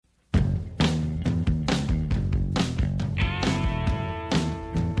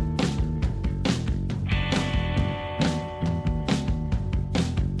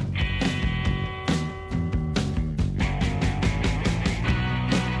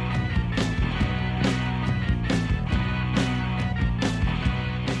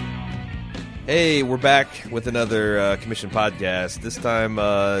Hey, we're back with another Commission podcast. This time,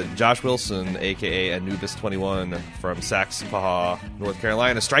 Josh Wilson, a.k.a. Anubis21 from Saxapahaw, North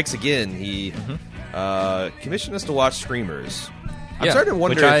Carolina, strikes again. He commissioned us to watch Screamers. I'm starting to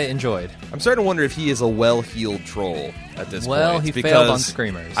wonder which I enjoyed. I'm starting to wonder if he is a well-heeled troll at this point. Well, he failed on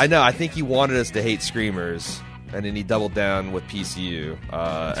Screamers. I know. I think he wanted us to hate Screamers, and then he doubled down with PCU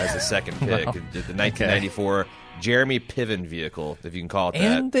as a second pick. Well, the 1994 Jeremy Piven vehicle, if you can call it that.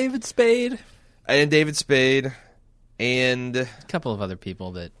 And David Spade. And David Spade. And a couple of other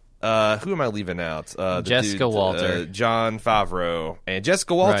people that... who am I leaving out? Jessica Walter. Jon Favreau. And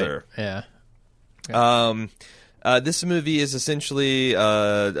Jessica Walter. Right. Yeah. This movie is essentially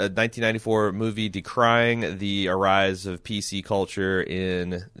a 1994 movie decrying the rise of PC culture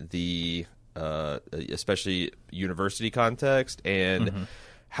in the especially university context. And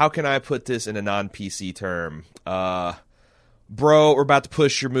how can I put this in a non-PC term? Bro, we're about to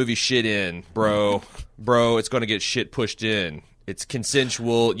push your movie shit in, bro. Bro, it's going to get shit pushed in. It's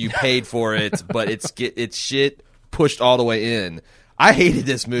consensual. You paid for it, but it's shit pushed all the way in. I hated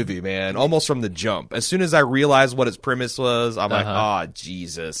this movie, man, almost from the jump. As soon as I realized what its premise was, I'm like, oh,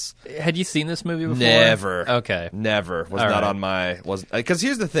 Jesus. Had you seen this movie before? Never. Okay. Never. Was all not right. on my... Because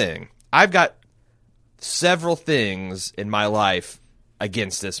here's the thing. I've got several things in my life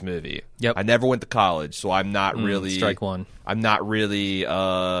against this movie. Yep. I never went to college, so I'm not really... Strike one. I'm not really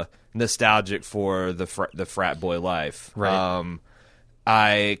nostalgic for the frat boy life. Right.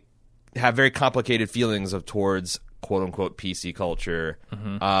 I have very complicated feelings towards quote-unquote PC culture.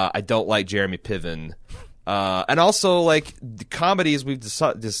 I don't like Jeremy Piven. And also, like, the comedies we've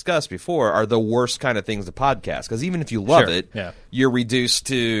discussed before are the worst kind of things to podcast. Because even if you love it, you're reduced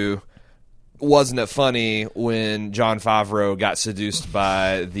to, wasn't it funny when Jon Favreau got seduced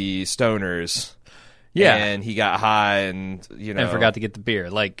by the stoners? Yeah. And he got high and, and forgot to get the beer.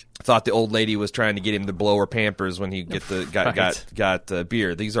 Like, thought the old lady was trying to get him to blow her Pampers when he got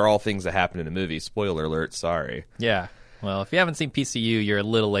beer. These are all things that happen in the movie. Spoiler alert, sorry. Yeah. Well, if you haven't seen PCU, you're a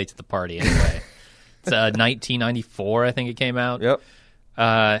little late to the party anyway. It's 1994, I think it came out. Yep.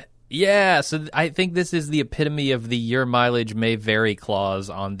 Yeah, so I think this is the epitome of the your mileage may vary clause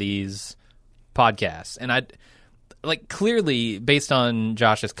on these podcasts. And clearly, based on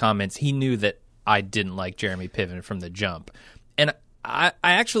Josh's comments, he knew that I didn't like Jeremy Piven from the jump. And I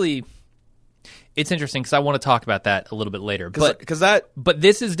actually, it's interesting because I want to talk about that a little bit later. But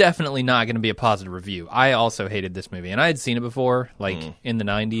this is definitely not going to be a positive review. I also hated this movie, and I had seen it before, in the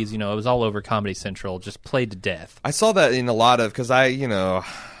 90s. You know, it was all over Comedy Central, just played to death. I saw that in a lot of, because I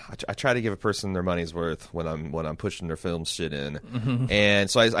try to give a person their money's worth when I'm pushing their film shit in, and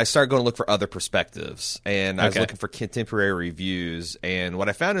so I started going to look for other perspectives, and I was looking for contemporary reviews, and what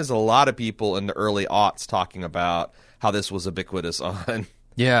I found is a lot of people in the early aughts talking about how this was ubiquitous on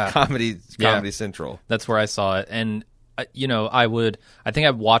Comedy Central. That's where I saw it, and I think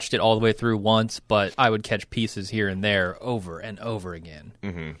I've watched it all the way through once, but I would catch pieces here and there over and over again.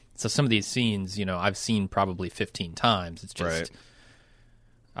 So some of these scenes, I've seen probably 15 times. It's just.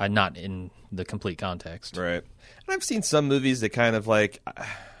 Right. Not in the complete context. Right. And I've seen some movies that kind of like... I'm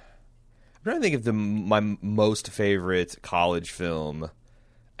trying to think of my most favorite college film,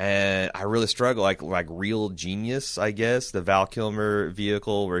 and I really struggle, like Real Genius, I guess, the Val Kilmer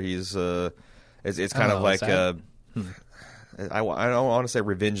vehicle where he's... it's kind of like... I don't want to say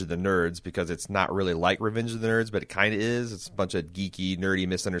Revenge of the Nerds because it's not really like Revenge of the Nerds, but it kind of is. It's a bunch of geeky, nerdy,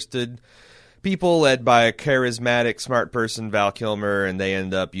 misunderstood people led by a charismatic, smart person, Val Kilmer, and they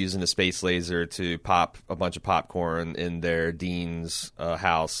end up using a space laser to pop a bunch of popcorn in their dean's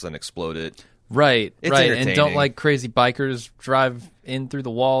house and explode it. Right, it's right. And don't like crazy bikers drive in through the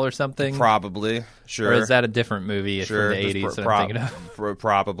wall or something? Probably, sure. Or is that a different movie from the 80s that I'm thinking of?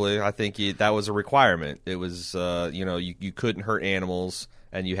 Probably. I think that was a requirement. It was, you couldn't hurt animals,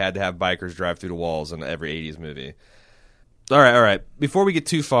 and you had to have bikers drive through the walls in every 80s movie. All right. Before we get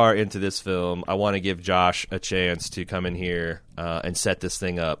too far into this film, I want to give Josh a chance to come in here and set this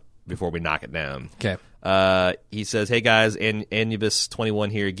thing up before we knock it down. Okay. He says, hey guys,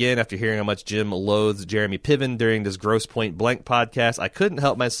 Anubis21 here again. After hearing how much Jim loathes Jeremy Piven during this Gross Point Blank podcast, I couldn't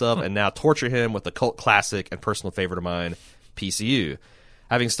help myself and now torture him with a cult classic and personal favorite of mine, PCU.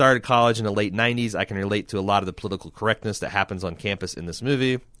 Having started college in the late 90s, I can relate to a lot of the political correctness that happens on campus in this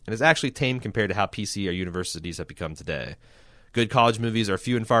movie, and is actually tame compared to how PC or universities have become today. Good college movies are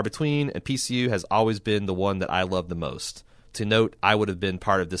few and far between, and PCU has always been the one that I love the most. To note, I would have been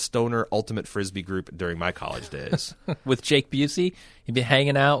part of the Stoner Ultimate Frisbee group during my college days. With Jake Busey? You'd be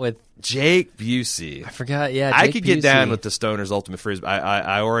hanging out with... Jake Busey. I forgot, yeah, Jake I could get Busey. down with the Stoners Ultimate Frisbee.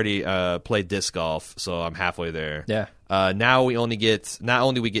 I already played disc golf, so I'm halfway there. Yeah. Now we only get not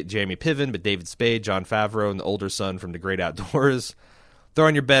only we get Jeremy Piven, but David Spade, Jon Favreau, and the older son from The Great Outdoors. Throw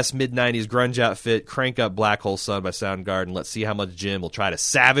on your best mid-'90s grunge outfit, crank up Black Hole Sun by Soundgarden. Let's see how much Jim will try to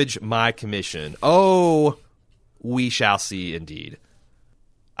savage my commission. Oh, we shall see indeed.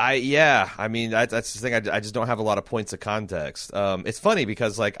 I mean, that's the thing. I just don't have a lot of points of context. It's funny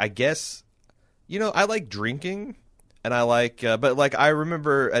because, like, I guess, I like drinking, and I like, but, like, I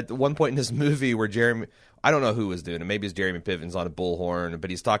remember at one point in this movie where I don't know who was doing it. Maybe it's Jeremy Piven's on a bullhorn,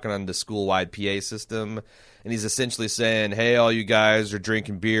 but he's talking on the school-wide PA system, and he's essentially saying, hey, all you guys are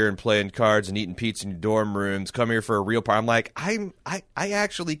drinking beer and playing cards and eating pizza in your dorm rooms. Come here for a real party. I'm like, I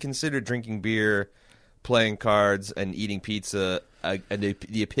actually consider drinking beer, playing cards, and eating pizza the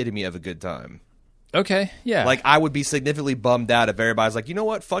epitome of a good time. Okay, yeah. Like, I would be significantly bummed out if everybody's like, you know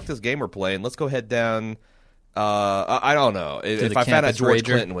what? Fuck this game we're playing. Let's go head down. I don't know. If I found out George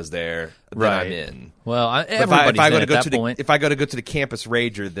Clinton was there, then I'm in. Well, everybody's in at that point. If I go to the Campus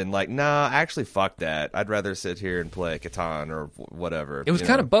Rager, then like, nah, actually, fuck that. I'd rather sit here and play Catan or whatever. It was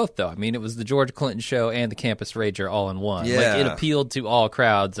kind of both, though. I mean, it was the George Clinton show and the Campus Rager all in one. Yeah. Like, it appealed to all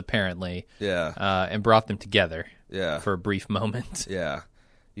crowds, apparently. Yeah. And brought them together. Yeah. For a brief moment. Yeah.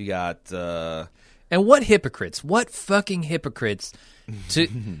 You got... And what hypocrites? What fucking hypocrites to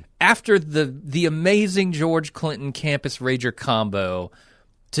after the amazing George Clinton Campus Rager combo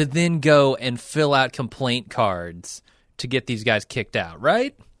to then go and fill out complaint cards to get these guys kicked out,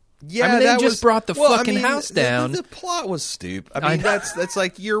 right? Yeah, I mean, they just brought the fucking house down. The plot was stupid. I mean, that's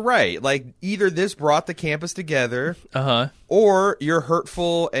like, you're right. Like, either this brought the campus together, or your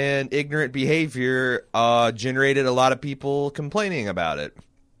hurtful and ignorant behavior generated a lot of people complaining about it.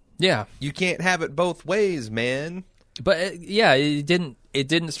 Yeah, you can't have it both ways, man. But it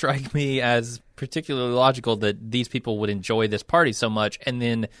didn't strike me as particularly logical that these people would enjoy this party so much and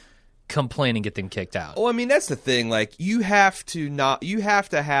then complain and get them kicked out. Well, I mean, that's the thing. Like, you have to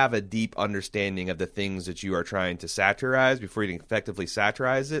have a deep understanding of the things that you are trying to satirize before you can effectively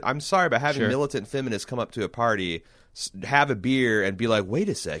satirize it. I'm sorry, but having militant feminists come up to a party, have a beer, and be like, "Wait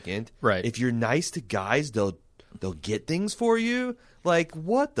a second, right? If you're nice to guys, they'll get things for you." Like,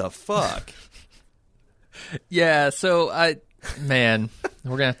 what the fuck? Yeah, so we're going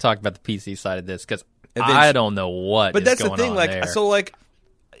to have to talk about the PC side of this because I don't know what but is that's going the thing, on like, there. so, like,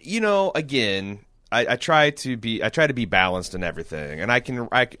 again, I try to be balanced in everything, and I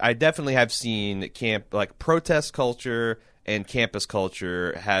definitely have seen protest culture and campus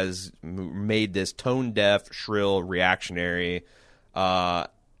culture has made this tone deaf, shrill, reactionary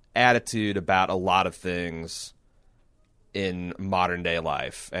attitude about a lot of things in modern day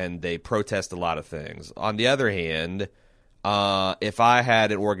life, and they protest a lot of things. On the other hand, if I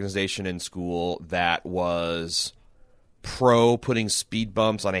had an organization in school that was pro putting speed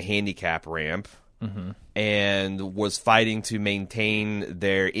bumps on a handicap ramp and was fighting to maintain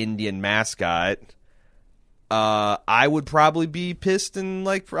their Indian mascot, I would probably be pissed and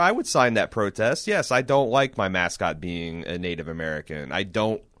I would sign that protest. Yes, I don't like my mascot being a Native American. I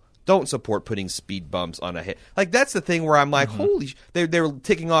don't support putting speed bumps on a that's the thing where I'm like, holy they were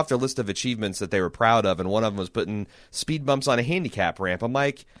ticking off their list of achievements that they were proud of, and one of them was putting speed bumps on a handicap ramp. I'm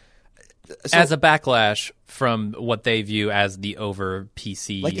like, as a backlash from what they view as the over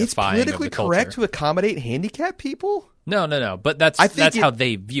PC, like, it's politically correct to accommodate handicapped people. No, but that's how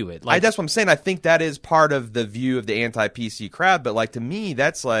they view it. Like, that's what I'm saying. I think that is part of the view of the anti-PC crowd, but like, to me,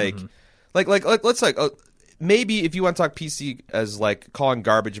 that's like, let's maybe if you want to talk PC as like calling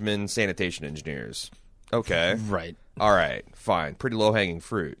garbage men sanitation engineers. Okay. Right. All right. Fine. Pretty low hanging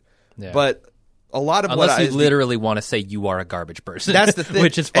fruit. Yeah. But a lot of unless you literally want to say you are a garbage person. That's the thing.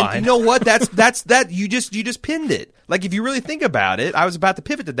 Which is fine. And you know what? That's you just pinned it. Like, if you really think about it, I was about to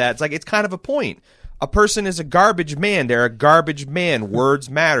pivot to that. It's like, it's kind of a point. A person is a garbage man. They're a garbage man. Words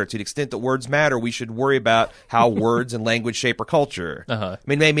matter. To the extent that words matter, we should worry about how words and language shape our culture. I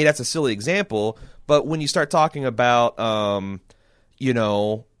mean, maybe that's a silly example, but when you start talking about,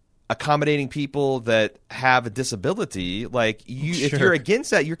 accommodating people that have a disability, like, if you're against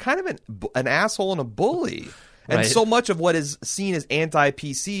that, you're kind of an asshole and a bully. And so much of what is seen as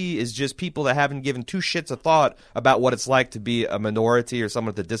anti-PC is just people that haven't given two shits a thought about what it's like to be a minority or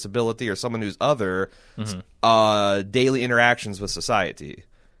someone with a disability or someone who's other daily interactions with society.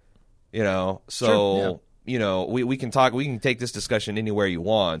 So we can take this discussion anywhere you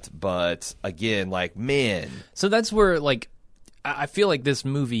want, but again, like, man. So that's where, like, I feel like this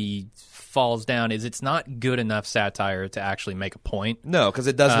movie falls down is it's not good enough satire to actually make a point. No, because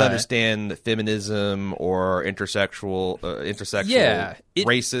it doesn't understand feminism or intersectional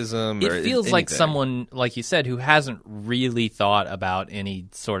racism. It feels like someone, like you said, who hasn't really thought about any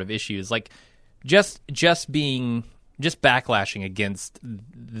sort of issues. Like, just being just backlashing against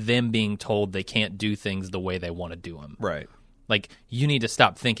them being told they can't do things the way they want to do them. Right. Like, you need to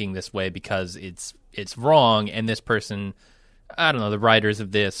stop thinking this way because it's wrong, and this person, I don't know, the writers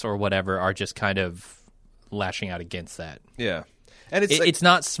of this or whatever are just kind of lashing out against that. Yeah. And It's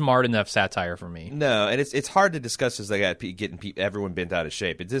not smart enough satire for me. No, and it's hard to discuss as they got getting everyone bent out of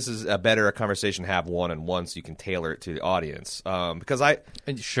shape. This is a better conversation to have one-on-one so you can tailor it to the audience. Because I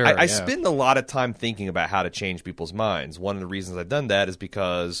spend a lot of time thinking about how to change people's minds. One of the reasons I've done that is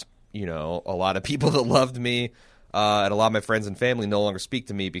because, a lot of people that loved me and a lot of my friends and family no longer speak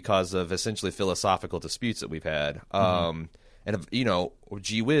to me because of essentially philosophical disputes that we've had. And,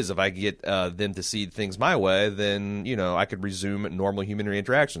 gee whiz, if I get them to see things my way, then, I could resume normal human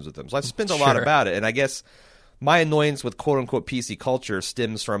interactions with them. So I spent a lot about it. And I guess my annoyance with quote-unquote PC culture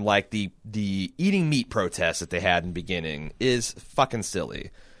stems from, like, the eating meat protests that they had in the beginning is fucking silly.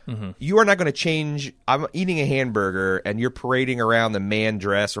 Mm-hmm. You are not going to change. I'm eating a hamburger, and you're parading around the man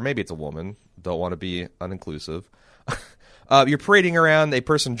dress, or maybe it's a woman. Don't want to be uninclusive. You're parading around a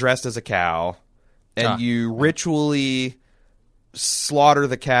person dressed as a cow, and you ritually slaughter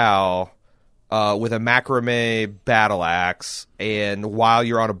the cow with a macrame battle axe, and while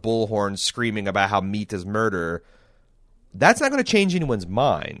you're on a bullhorn screaming about how meat is murder, that's not going to change anyone's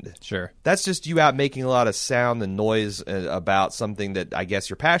mind. Sure. That's just you out making a lot of sound and noise about something that I guess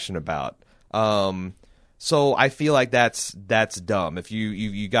you're passionate about. So I feel like that's dumb. If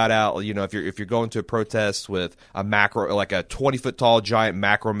you got out, if you're going to a protest with a like a 20-foot tall giant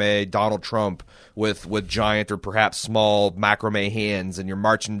macrame Donald Trump with giant or perhaps small macrame hands, and you're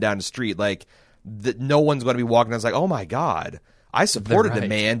marching down the street, like no one's going to be walking. It's like, oh my God, I supported the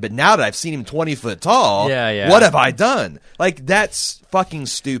man, but now that I've seen him 20 foot tall, what have I done? Like, that's fucking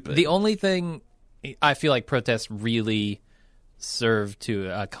stupid. The only thing I feel like protests really serve to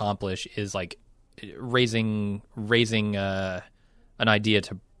accomplish is like raising an idea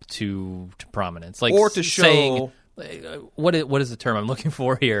to prominence, like, or to show saying, what is the term I'm looking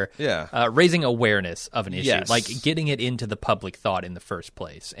for here? Yeah, raising awareness of an issue, yes. Like getting it into the public thought in the first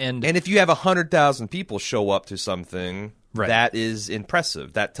place. And if you have 100,000 people show up to something, right, that is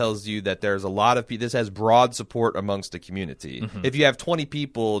impressive. That tells you that there's a lot of people. This has broad support amongst the community. Mm-hmm. If you have 20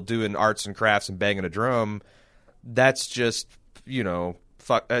 people doing arts and crafts and banging a drum, that's just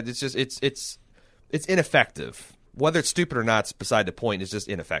fuck. It's ineffective. Whether it's stupid or not is beside the point. It's just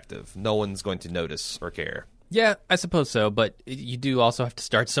ineffective. No one's going to notice or care. Yeah, I suppose so. But you do also have to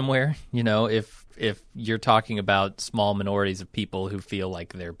start somewhere. If you're talking about small minorities of people who feel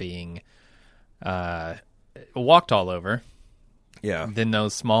like they're being walked all over, then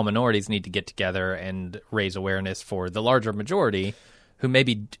those small minorities need to get together and raise awareness for the larger majority who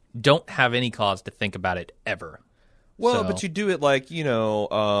maybe don't have any cause to think about it ever. Well, but you do it like,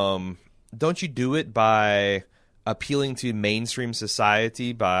 don't you do it by appealing to mainstream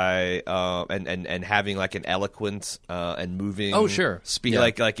society by and having like an eloquent and moving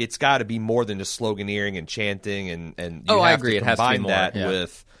like it's got to be more than just sloganeering and chanting and you have I agree. To it has to be combine more, that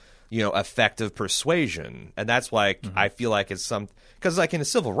with effective persuasion, and that's like I feel like it's some because like in the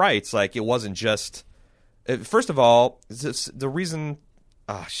civil rights, like it wasn't just first of all the reason.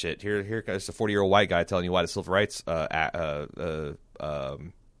 Oh shit! Here comes a 40-year-old white guy telling you why the civil rights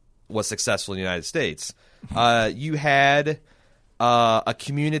was successful in the United States. You had a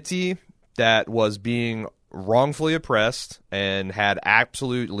community that was being wrongfully oppressed and had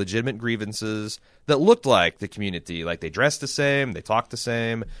absolute legitimate grievances that looked like the community. Like they dressed the same, they talked the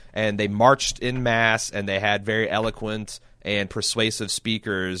same, and they marched in mass, and they had very eloquent and persuasive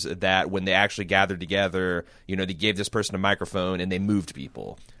speakers that when they actually gathered together, they gave this person a microphone and they moved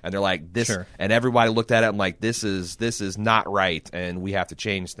people. And they're like, this, and everybody looked at it and like, this is not right, and we have to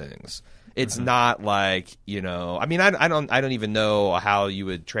change things. It's not like, I mean, I don't even know how you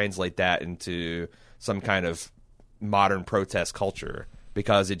would translate that into some kind of modern protest culture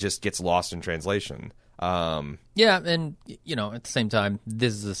because it just gets lost in translation. Yeah, and at the same time,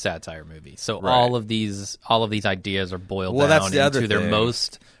 this is a satire movie, so all of these ideas are boiled down into their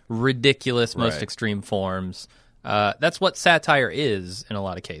most ridiculous, most extreme forms. That's what satire is in a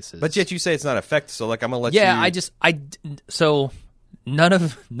lot of cases. But yet you say it's not effective. So like I'm gonna let you. So none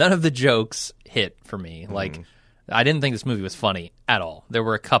of the jokes hit for me. Like I didn't think this movie was funny at all. There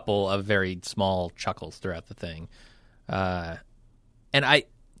were a couple of very small chuckles throughout the thing, and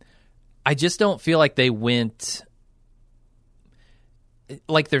I just don't feel like they went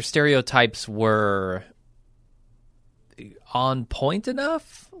like their stereotypes were on point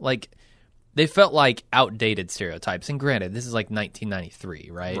enough. Like they felt like outdated stereotypes. And granted, this is like 1993,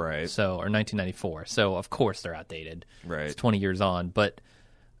 right? Right. So or 1994. So of course they're outdated. Right. It's 20 years on, but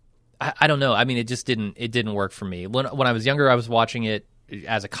I don't know. I mean, it didn't work for me. When I was younger, I was watching it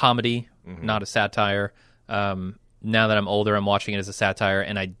as a comedy, not a satire. Now that I'm older, I'm watching it as a satire,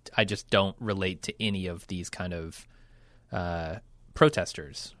 and I just don't relate to any of these kind of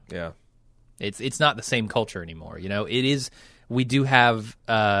protesters. Yeah. It's not the same culture anymore. You know, it is. We do have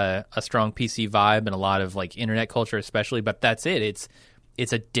a strong PC vibe and a lot of like internet culture, especially, but that's it.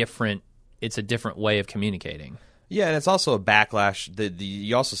 It's a different way of communicating. Yeah, and it's also a backlash.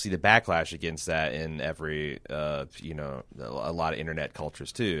 You also see the backlash against that in every, a lot of internet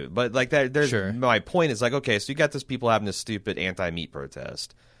cultures too. But like that, Sure. My point is like, okay, so you got those people having this stupid anti-meat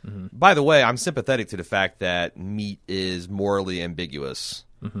protest. Mm-hmm. By the way, I'm sympathetic to the fact that meat is morally ambiguous.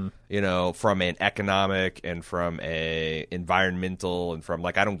 Mm-hmm. You know, from an economic and from a environmental and from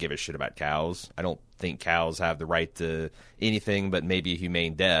like, I don't give a shit about cows. I don't think cows have the right to anything but maybe a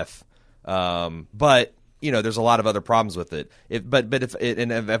humane death. But you know, there's a lot of other problems with it.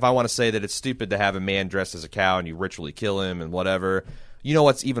 If I want to say that it's stupid to have a man dressed as a cow and you ritually kill him and whatever, you know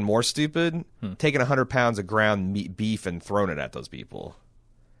what's even more stupid? Taking 100 pounds of ground beef and throwing it at those people.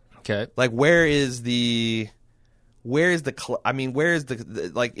 Okay. Like, where is the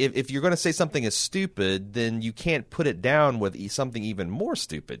like, if you're going to say something is stupid, then you can't put it down with something even more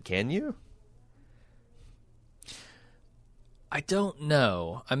stupid, can you? I don't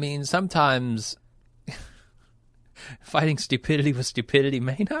know. I mean, sometimes fighting stupidity with stupidity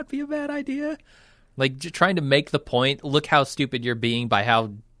may not be a bad idea. Like, trying to make the point, look how stupid you're being by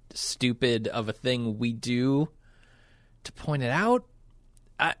how stupid of a thing we do to point it out.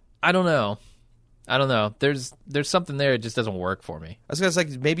 I don't know. There's something there. It just doesn't work for me. I was gonna say,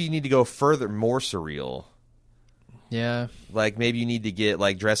 like, maybe you need to go further, more surreal. Yeah. Like, maybe you need to get,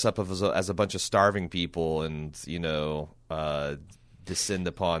 like, dress up as a bunch of starving people and, descend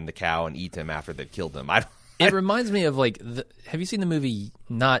upon the cow and eat them after they've killed them. It reminds me of, like, have you seen the movie,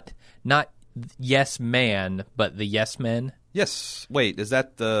 not Yes Man, but The Yes Men? Yes. Wait, is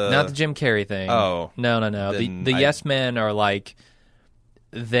that Not the Jim Carrey thing. Oh. No. The Yes Men are, like,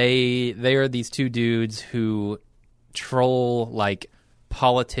 they are these two dudes who troll, like,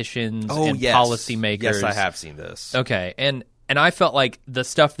 politicians and policymakers. Yes, I have seen this. Okay, and I felt like the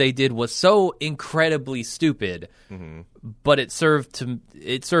stuff they did was so incredibly stupid, but it served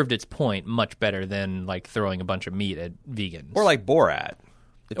its point much better than like throwing a bunch of meat at vegans. Or like Borat.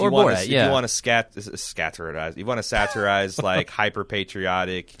 If you want to satirize, like hyper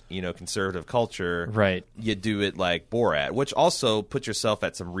patriotic, conservative culture, right? You do it like Borat, which also puts yourself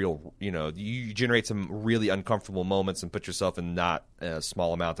at some real, you generate some really uncomfortable moments and put yourself in not a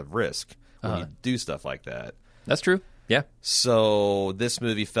small amount of risk when you do stuff like that. That's true. Yeah. So this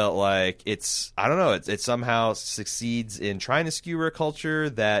movie felt like it somehow succeeds in trying to skewer a culture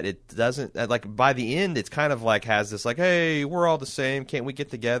that it doesn't. Like, by the end, it's kind of like has this like, hey, we're all the same. Can't we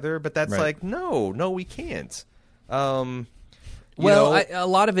get together? But that's like, no, we can't. A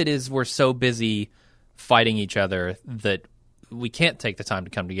lot of it is we're so busy fighting each other that we can't take the time to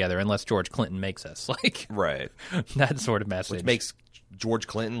come together unless George Clinton makes us. Like, right. That sort of message. Which makes George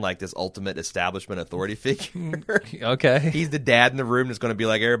Clinton like this ultimate establishment authority figure. Okay. He's the dad in the room that's going to be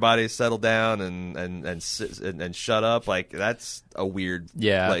like, everybody settle down and shut up. Like, that's a weird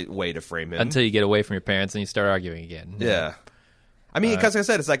way to frame him. Until you get away from your parents and you start arguing again. Yeah. I mean, because like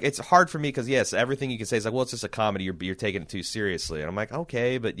I said, it's hard for me because, yes, everything you can say is like, well, it's just a comedy. You're taking it too seriously. And I'm like,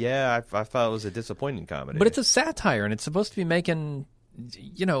 okay, but yeah, I thought it was a disappointing comedy. But it's a satire, and it's supposed to be making,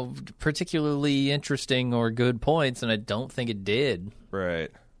 particularly interesting or good points, and I don't think it did.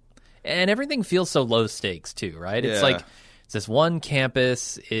 Right. And everything feels so low stakes, too, right? Yeah. It's like, it's this one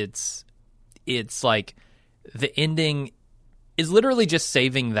campus. It's like the ending is literally just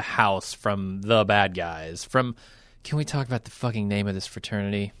saving the house from the bad guys. Can we talk about the fucking name of this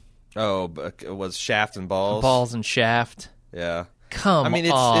fraternity? Oh, it was Shaft and Balls? Balls and Shaft. Yeah. Come on.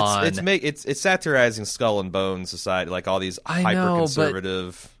 It's satirizing Skull and Bones society, like all these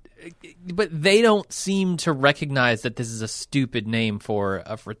hyper-conservative... But they don't seem to recognize that this is a stupid name for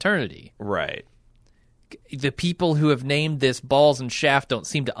a fraternity. Right. The people who have named this Balls and Shaft don't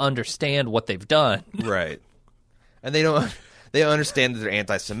seem to understand what they've done. Right. And they don't understand that they're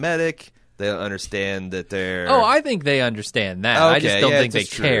anti-Semitic. They don't understand that they're... Oh, I think they understand that. Okay, I just don't think they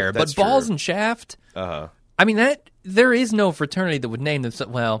care. That's but Balls true. and Shaft... Uh-huh. I mean, there is no fraternity that would name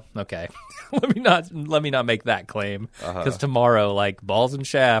themselves... Well, okay. let me not make that claim. Because tomorrow, like, Balls and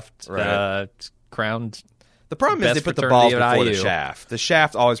Shaft, crowned... The problem is they put the balls before the shaft. The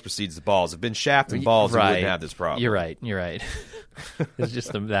shaft always precedes the balls. If it had been Shaft and Balls, you wouldn't have this problem. You're right. It's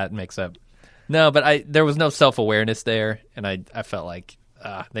just that mix-up. No, but there was no self-awareness there, and I felt like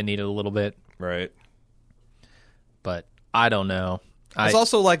they needed a little bit. Right. But I don't know. It's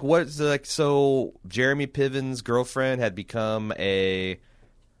also like so Jeremy Piven's girlfriend had become a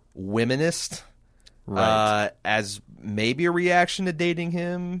womenist, Right. as maybe a reaction to dating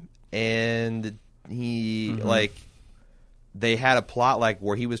him, and he like they had a plot like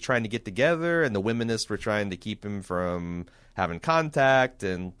where he was trying to get together, and the wominists were trying to keep him from having contact,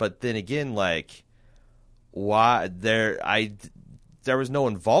 but then again, like why there was no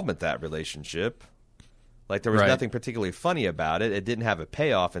involvement in that relationship. Like, there was Right. nothing particularly funny about it. It didn't have a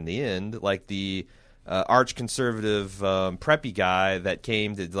payoff in the end. Like, the arch-conservative preppy guy that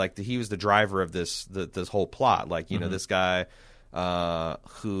came to, like, he was the driver of this whole plot. Like, you know, this guy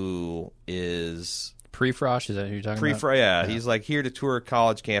who is... Prefrosh, is that who you're talking about? Yeah, he's, like, here to tour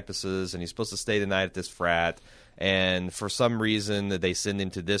college campuses, and he's supposed to stay the night at this frat. And for some reason, they send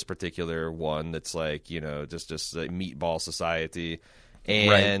him to this particular one that's, like, you know, just a meatball society.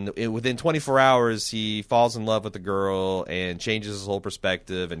 And within 24 hours, he falls in love with the girl and changes his whole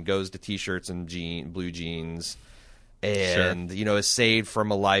perspective and goes to T-shirts and blue jeans and, you know, is saved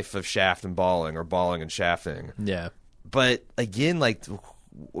from a life of shaft and balling or balling and shafting. Yeah. But again, like,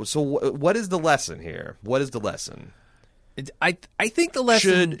 so what is the lesson here? What is the lesson? I think the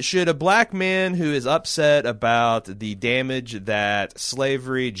lesson... Should a black man who is upset about the damage that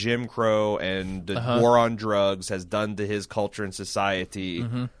slavery, Jim Crow, and the war on drugs has done to his culture and society,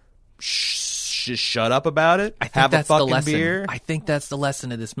 just shut up about it? I think have that's a fucking the lesson. beer? I think that's the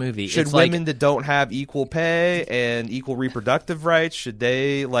lesson of this movie. Should it's women that don't have equal pay and equal reproductive rights, should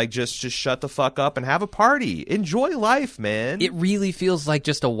they like just shut the fuck up and have a party? Enjoy life, man. It really feels like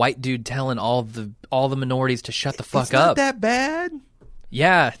just a white dude telling all the minorities to shut the fuck it's up. not that bad.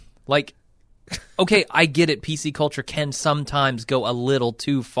 Yeah, like, okay, I get it. PC culture can sometimes go a little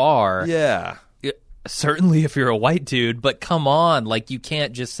too far. Yeah. Certainly if you're a white dude, but come on, like you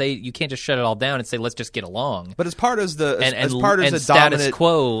can't just shut it all down and say let's just get along. But as part as the status dominant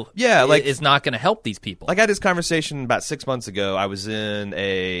quo, yeah, like is not going to help these people. Like I had this conversation about 6 months ago. I was in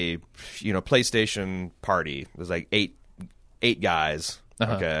a PlayStation party. It was like eight guys.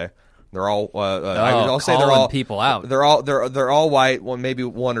 Okay, they're all. I'll say they're all people out. They're all white. Well, maybe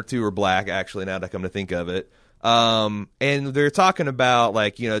one or two are black. Actually, now that I come to think of it. And they're talking about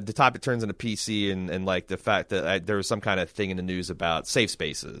like, you know, the topic turns into PC and like the fact that there was some kind of thing in the news about safe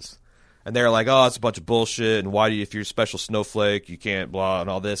spaces, and they're like, oh, it's a bunch of bullshit, and why do you, if you're a special snowflake, you can't blah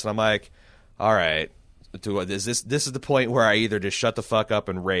and all this, and I'm like, all right, this is the point where I either just shut the fuck up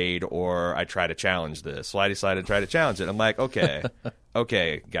and raid or I try to challenge this. So I decided to try to challenge it. I'm like, okay,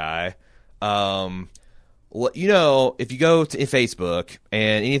 okay, guy. Well, you know, if you go to Facebook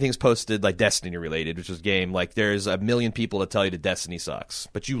and anything's posted like Destiny related, which is a game, like there's a million people that tell you that Destiny sucks,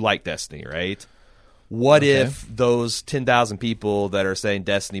 but you like Destiny, right? What if those 10,000 people that are saying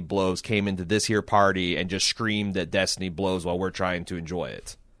Destiny blows came into this here party and just screamed that Destiny blows while we're trying to enjoy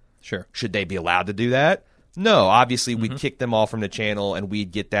it? Sure. Should they be allowed to do that? No, obviously we'd kick them all from the channel and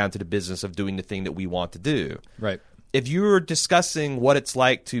we'd get down to the business of doing the thing that we want to do. Right. If you were discussing what it's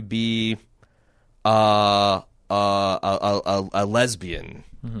like to be a lesbian,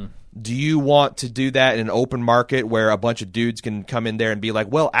 do you want to do that in an open market where a bunch of dudes can come in there and be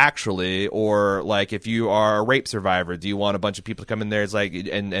like, well, actually, or like if you are a rape survivor, do you want a bunch of people to come in there? It's like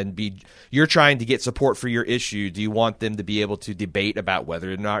and be you're trying to get support for your issue. Do you want them to be able to debate about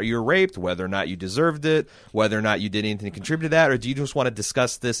whether or not you're raped, whether or not you deserved it, whether or not you did anything to contribute to that, or do you just want to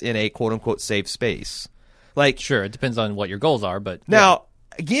discuss this in a quote unquote safe space? Like, sure, it depends on what your goals are, but now.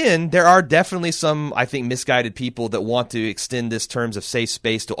 Again, there are definitely some, I think, misguided people that want to extend this terms of safe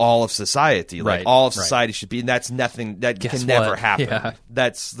space to all of society. Like, all of society should be, and that's nothing, that can never happen. Yeah.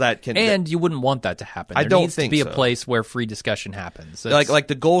 And you wouldn't want that to happen. I don't needs think to be so. A place where free discussion happens. Like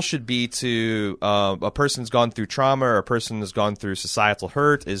the goal should be to, a person's gone through trauma or a person has gone through societal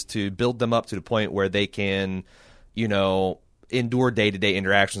hurt is to build them up to the point where they can, you know, endure day-to-day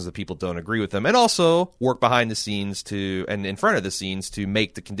interactions that people don't agree with them, and also work behind the scenes and in front of the scenes to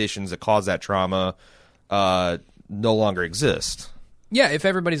make the conditions that cause that trauma no longer exist. Yeah, if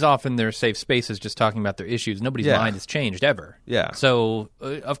everybody's off in their safe spaces just talking about their issues, nobody's mind has changed ever. Yeah. So,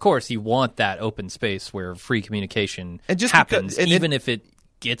 of course, you want that open space where free communication happens, even if it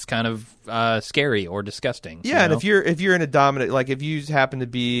gets kind of scary or disgusting. Yeah, you know? and if you're in a dominant, like if you happen to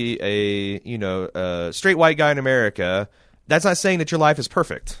be a straight white guy in America, that's not saying that your life is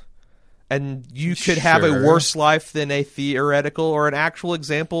perfect. And you could have a worse life than a theoretical or an actual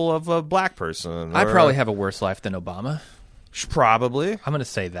example of a black person. I probably have a worse life than Obama. Probably. I'm going to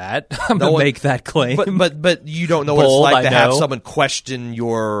say that. I'm going to make that claim. But you don't know what it's like to have someone question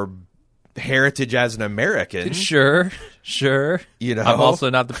your heritage as an American. Sure. You know, I'm also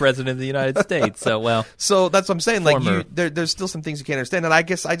not the president of the United States, so well. So that's what I'm saying. Like, Former. there's still some things you can't understand, and I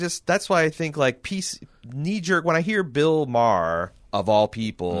guess that's why I think like knee jerk when I hear Bill Maher of all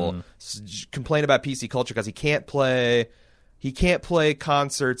people complain about PC culture because he can't play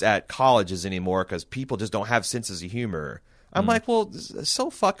concerts at colleges anymore because people just don't have senses of humor. I'm like, well, so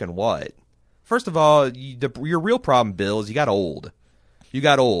fucking what? First of all, your real problem, Bill, is you got old.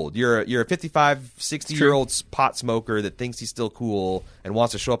 You're a 55, 60-year-old pot smoker that thinks he's still cool and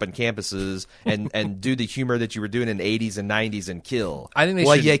wants to show up in campuses and do the humor that you were doing in the 80s and 90s and kill. I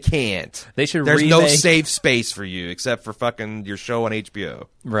think you can't. They should There's no remake- safe space for you except for fucking your show on HBO.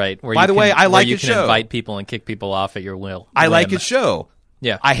 Right. By the way, I like you his can show. invite people and kick people off at your will. I like whim. his show.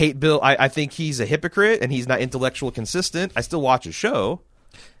 Yeah. I hate Bill. I think he's a hypocrite and he's not intellectual consistent. I still watch his show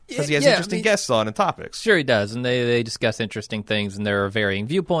because he has interesting guests on and topics. Sure, he does, and they discuss interesting things, and there are varying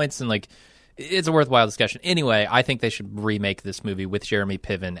viewpoints, and like it's a worthwhile discussion. Anyway, I think they should remake this movie with Jeremy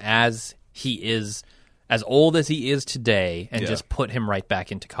Piven as he is, as old as he is today, and just put him right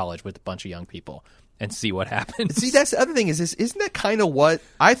back into college with a bunch of young people and see what happens. See, that's the other thing isn't that kind of what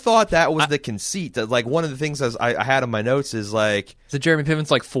I thought that was the conceit? That, like, one of the things I had on my notes is like, so Jeremy Piven's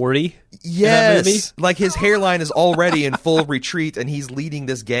like 40. yes, in that movie? like his hairline is already in full retreat, and he's leading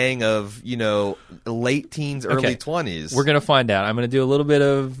this gang of late teens, early 20s. We're gonna find out. I'm gonna do a little bit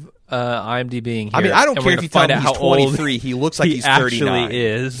of IMDbing here. I mean, I don't and care we're if you gonna tell me find he's out how old 23. He looks like he's 39. actually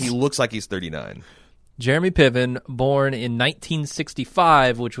is. He looks like he's 39. Jeremy Piven, born in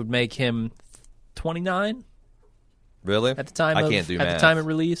 1965, which would make him 29 Really? at the time. I can't do math. At the time of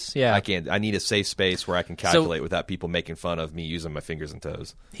release. Yeah, I can't. I need a safe space where I can calculate without people making fun of me using my fingers and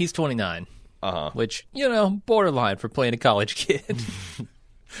toes. he's 29. Uh-huh. Which, borderline for playing a college kid.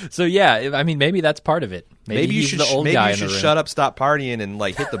 So yeah, I mean, maybe that's part of it. Maybe you he's should the old guy in the room. shut up, stop partying, and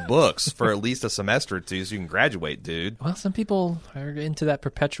like hit the books for at least a semester or two so you can graduate, dude. Well, some people are into that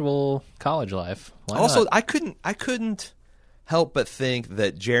perpetual college life. Why Also, not? I couldn't help but think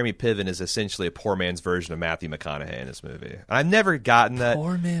that Jeremy Piven is essentially a poor man's version of Matthew McConaughey in this movie. And I've never gotten that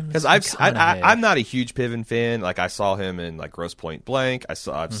Poor man's because McConaughey. I'm not a huge Piven fan. Like I saw him in like Grosse Pointe Blank.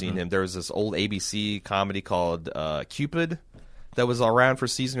 I've seen him. There was this old ABC comedy called Cupid that was around for a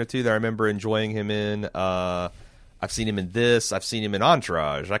season or two that I remember enjoying him in. I've seen him in this. I've seen him in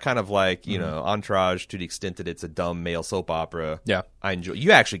Entourage. I kind of like, Entourage to the extent that it's a dumb male soap opera. Yeah. I enjoy.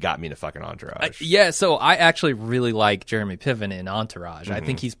 You actually got me into fucking Entourage. Yeah, so I actually really like Jeremy Piven in Entourage. I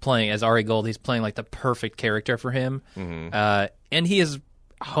think he's playing, as Ari Gold, he's playing like the perfect character for him. And he has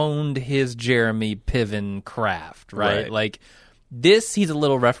honed his Jeremy Piven craft, right? Like this, he's a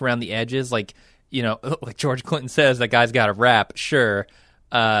little rough around the edges. Like, like George Clinton says, that guy's got a rap, sure.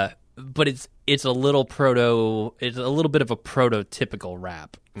 But it's a little bit of a prototypical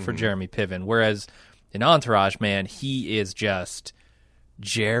rap for Jeremy Piven. Whereas in Entourage, man, he is just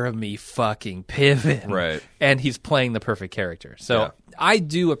Jeremy fucking Piven. Right. And he's playing the perfect character. So I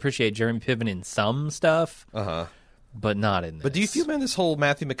do appreciate Jeremy Piven in some stuff. But not in this. But do you feel, man, this whole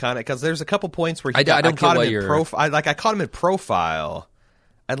Matthew McConaughey? Because there's a couple points where I don't caught get him in profile. I caught him in Profile,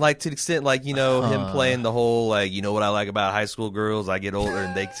 and like to the extent, like him playing the whole like what I like about high school girls. I get older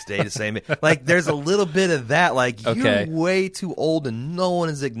and they stay the same. Like there's a little bit of that. Like you're way too old and no one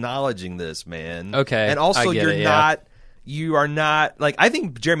is acknowledging this, man. Okay, and also I get you're it, not. You are not like. I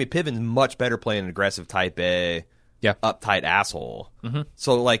think Jeremy Piven's much better playing an aggressive type A. Yeah, uptight asshole.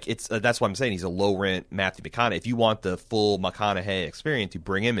 So like it's that's what I'm saying. He's a low rent Matthew McConaughey. If you want the full McConaughey experience, you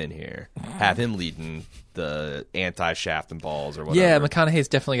bring him in here, have him leading the anti Shaft and Balls or whatever. Yeah, McConaughey's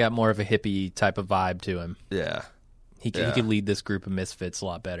definitely got more of a hippie type of vibe to him. Yeah, he could lead this group of misfits a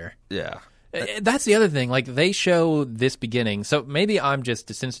lot better. Yeah, that's the other thing. Like they show this beginning, so maybe I'm just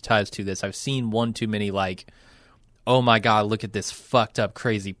desensitized to this. I've seen one too many. Like, oh my god, look at this fucked up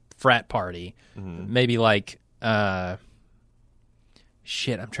crazy frat party. Maybe like.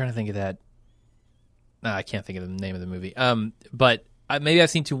 Shit, I'm trying to think of that. I can't think of the name of the movie. But maybe I've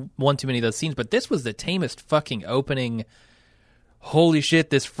seen one too many of those scenes. But this was the tamest fucking opening. Holy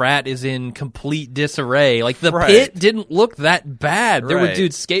shit, this frat is in complete disarray. Like the pit didn't look that bad. There were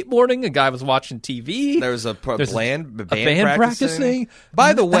dudes skateboarding. A guy was watching TV. There was a band practicing.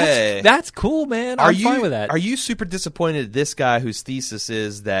 By the way, that's cool, man. I'm fine with that. Are you super disappointed at this guy whose thesis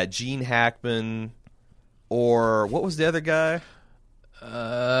is that Gene Hackman? Or what was the other guy?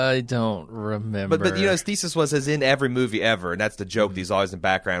 I don't remember. But his thesis was as in every movie ever, and that's the joke. He's always in the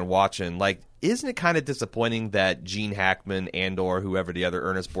background watching. Like, isn't it kind of disappointing that Gene Hackman and or whoever the other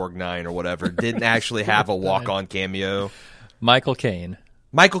Ernest Borgnine or whatever didn't actually have a walk-on cameo? Michael Caine.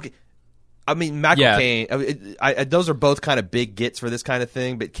 I mean, Michael Yeah. Caine. Those are both kind of big gets for this kind of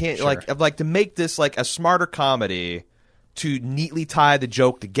thing, but can't like to make this like a smarter comedy to neatly tie the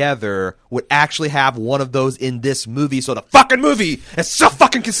joke together would actually have one of those in this movie. So the fucking movie is so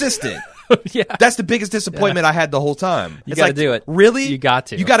fucking consistent. Yeah. That's the biggest disappointment I had the whole time. You It's gotta like, do it. Really? You got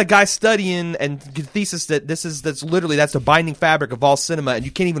to. You got a guy studying and thesis that's the binding fabric of all cinema, and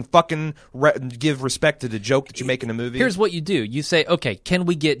you can't even fucking give respect to the joke that you make in a movie. Here's what you do. You say, okay, can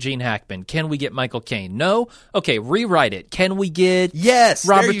we get Gene Hackman? Can we get Michael Caine? No? Okay, rewrite it. Can we get Yes,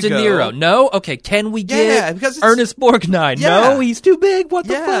 there Robert you De go. Niro? No? Okay, can we Yeah, get because it's- Ernest Borgnine? Yeah. No, he's too big. What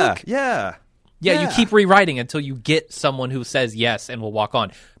the fuck? Yeah. Yeah, you keep rewriting until you get someone who says yes and will walk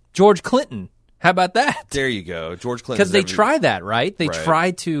on. George Clinton. How about that? There you go, George Clinton. Because they try that, right? They Right.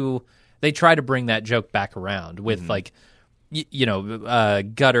 try to bring that joke back around with like,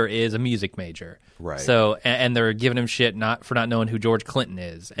 Gutter is a music major, Right. So and they're giving him shit for not knowing who George Clinton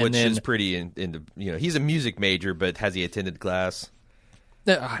is, and which then is pretty into he's a music major, but has he attended class?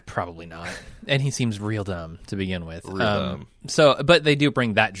 Probably not. And he seems real dumb to begin with. Real dumb. So, but they do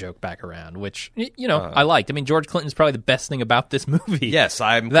bring that joke back around, which I liked. I mean, George Clinton's probably the best thing about this movie. Yes,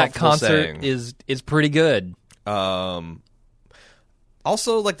 I'm that comfortable concert saying. is pretty good.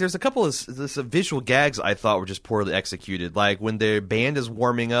 Also, like, there's a couple of visual gags I thought were just poorly executed. Like, when the band is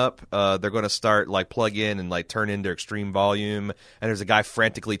warming up, they're going to start, like, plug in and, like, turn into extreme volume, and there's a guy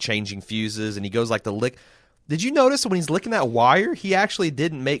frantically changing fuses, and he goes, like, to lick. Did you notice when he's licking that wire, he actually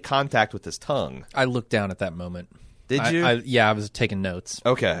didn't make contact with his tongue? I looked down at that moment. Did you? I was taking notes.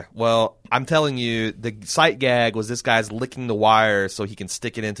 Okay, well, I'm telling you, the sight gag was this guy's licking the wire so he can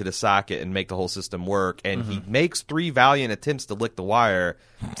stick it into the socket and make the whole system work, and he makes 3 valiant attempts to lick the wire.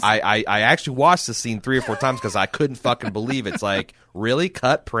 I actually watched the scene 3 or 4 times because I couldn't fucking believe it. It's like, really?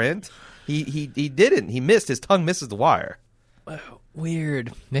 Cut, print? He didn't. He missed. His tongue misses the wire.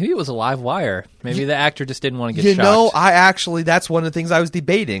 Weird. Maybe it was a live wire. Maybe the actor just didn't want to get You shocked. know, that's one of the things I was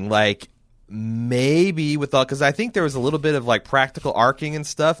debating. Like, maybe with all, because I think there was a little bit of like practical arcing and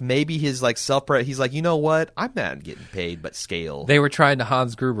stuff. Maybe his like he's like, you know what? I'm not getting paid, but scale. They were trying to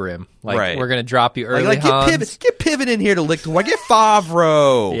Hans Gruber him. Like, Right. we're going to drop you early, like Hans. get Pivot in here to lick the wire. Get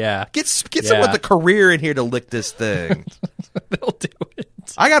Favreau. Yeah. Get someone with a career in here to lick this thing. They'll do it.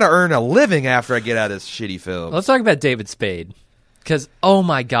 I got to earn a living after I get out of this shitty film. Let's talk about David Spade. Because, oh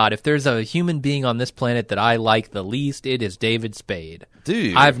my God, if there's a human being on this planet that I like the least, it is David Spade.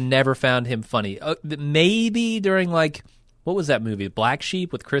 Dude. I've never found him funny. Maybe during, like, what was that movie? Black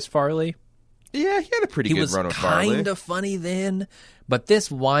Sheep with Chris Farley? Yeah, he had a pretty He good was run with Farley. kind of funny then. But this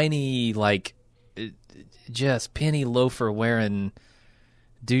whiny, like, just penny loafer wearing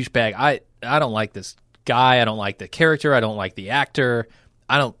douchebag, I don't like this guy. I don't like the character. I don't like the actor.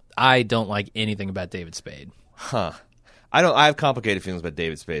 I don't like anything about David Spade. Huh. I have complicated feelings about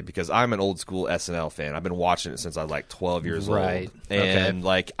David Spade because I'm an old school SNL fan. I've been watching it since I was like 12 years Right. old. And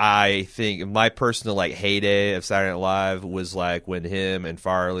like I think my personal like heyday of Saturday Night Live was like when him and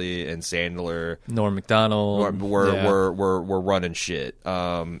Farley and Sandler Norm Macdonald were running shit.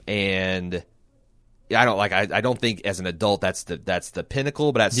 And I don't think as an adult that's the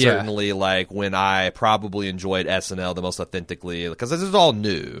pinnacle, but that's certainly like when I probably enjoyed SNL the most authentically because this is all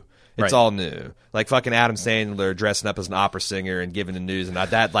new. It's all new. Like fucking Adam Sandler dressing up as an opera singer and giving the news, and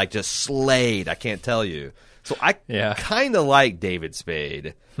that like just slayed. I can't tell you. So I kind of like David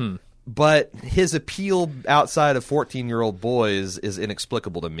Spade, but his appeal outside of 14-year-old boys is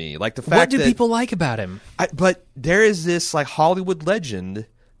inexplicable to me. Like the fact What do that people like about him? but there is this like Hollywood legend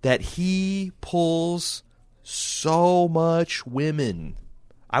that he pulls so much women.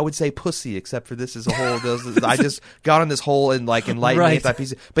 I would say pussy, except for this is a whole. I just got on this whole and like enlightened Right.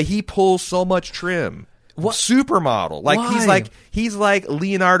 anti-PC. But he pulls so much trim. What? Supermodel. Like Why? he's like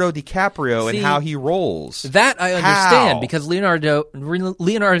Leonardo DiCaprio See, and how he rolls. That I understand How? because Leonardo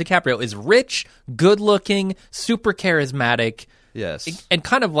DiCaprio is rich, good-looking, super charismatic, Yes. and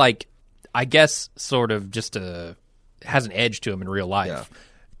kind of like, I guess, sort of just has an edge to him in real life. Yeah.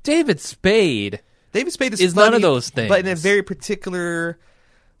 David Spade David Spade is funny, none of those things. but in a very particular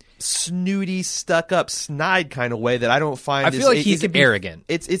snooty, stuck-up, snide kind of way that I don't find. I feel like he's arrogant.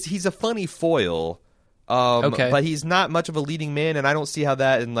 He's a funny foil. Okay. But he's not much of a leading man, and I don't see how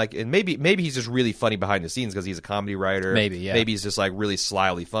that. And maybe he's just really funny behind the scenes because he's a comedy writer. Maybe, yeah. Maybe he's just like really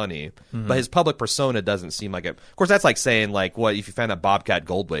slyly funny. But his public persona doesn't seem like it. Of course, that's like saying like what if you found out Bobcat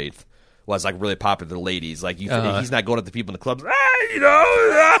Goldthwait was like really popular to the ladies. Like he's not going up to people in the clubs.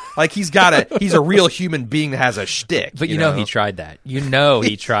 Like he's a real human being that has a shtick. But you know he tried that. You know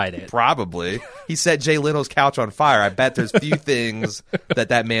he tried it. Probably. He set Jay Leno's couch on fire. I bet there's few things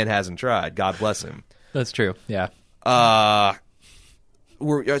that man hasn't tried. God bless him. That's true. Yeah.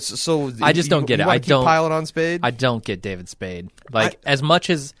 So I just don't get it. I I don't pile it on Spade. I don't get David Spade. Like, as much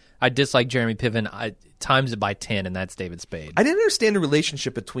as I dislike Jeremy Piven, I times it by 10, and that's David Spade. I didn't understand the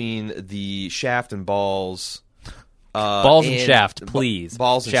relationship between the Shaft and Balls. Balls and Shaft, please.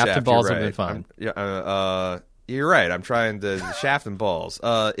 Balls and Shaft. And Balls you're have been right. fun. You're right. I'm trying to Shaft and Balls.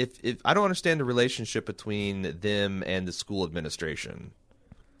 If I don't understand the relationship between them and the school administration.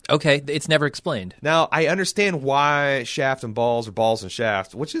 Okay, it's never explained. Now I understand why Shaft and Balls or Balls and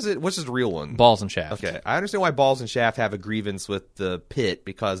Shaft. Which is it? Which is the real one? Balls and Shaft. Okay, I understand why Balls and Shaft have a grievance with the Pit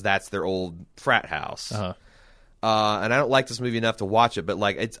because that's their old frat house. Uh-huh. And I don't like this movie enough to watch it, but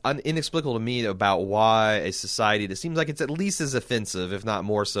like it's inexplicable to me about why a society that seems like it's at least as offensive, if not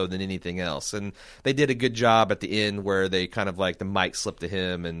more so, than anything else. And they did a good job at the end where they kind of like the mic slipped to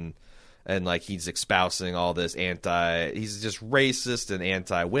him and like he's espousing all this he's just racist and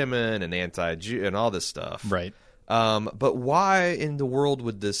anti-women and anti-Jew and all this stuff. Right. But why in the world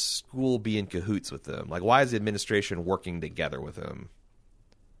would this school be in cahoots with them? Like, why is the administration working together with him?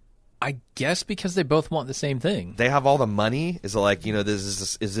 I guess because they both want the same thing. They have all the money. Is it like,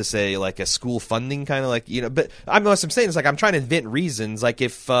 is this a like a school funding kind of like, But what I'm saying is like I'm trying to invent reasons. Like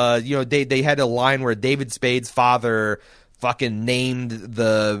if they had a line where David Spade's father fucking named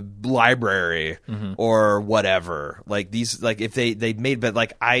the library or whatever. Like these, like if they made, but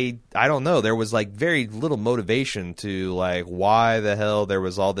like I don't know. There was like very little motivation to like why the hell there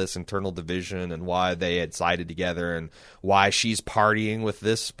was all this internal division and why they had sided together and why she's partying with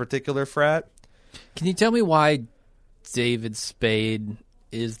this particular frat. Can you tell me why David Spade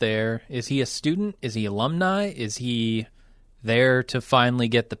is there? Is he a student? Is he alumni? Is he there to finally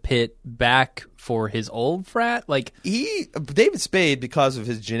get the Pit back for his old frat? Like David Spade, because of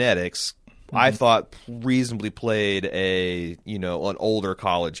his genetics, I thought reasonably played an older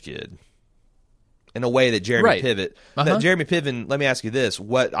college kid in a way that Jeremy Piven. That Jeremy Piven. Let me ask you this: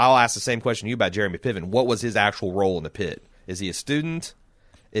 I'll ask the same question to you about Jeremy Piven. What was his actual role in the Pit? Is he a student?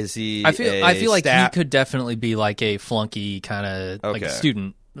 Is he? I feel like he could definitely be like a flunky kind of like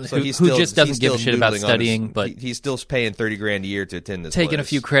student. So who just doesn't give a shit about studying, but he's still paying $30,000 a year to attend this. Taking place. a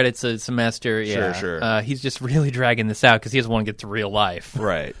few credits a semester. Yeah, sure. He's just really dragging this out because he doesn't want to get to real life.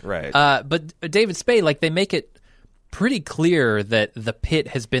 Right. But David Spade, like they make it pretty clear that the Pit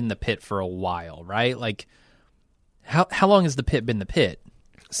has been the Pit for a while, right? Like how long has the Pit been the Pit?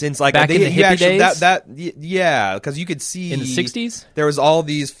 Since like back in the hippie days, yeah, because you could see in the 60s there was all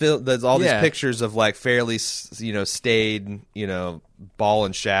these these pictures of like fairly staid Ball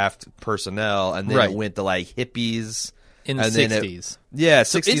and Shaft personnel, and then it went to like hippies in the 60s. 60s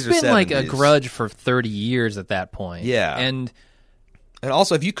so or 70s. It's been like a grudge for 30 years at that point. Yeah, and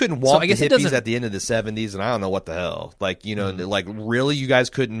also, if you couldn't walk the hippies at the end of the 70s, and I don't know what the hell, like, like, really, you guys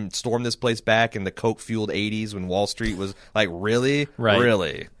couldn't storm this place back in the coke-fueled 80s when Wall Street was, like, really? Right.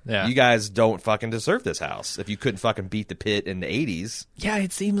 Really? Yeah. You guys don't fucking deserve this house if you couldn't fucking beat the Pit in the 80s. Yeah,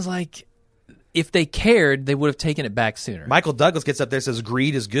 it seems like if they cared, they would have taken it back sooner. Michael Douglas gets up there and says,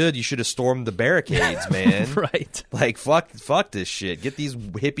 greed is good, you should have stormed the barricades, man. Right. Like, fuck this shit. Get these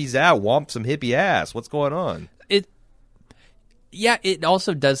hippies out, womp some hippie ass. What's going on? Yeah, it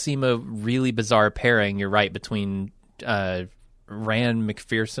also does seem a really bizarre pairing, you're right, between Rand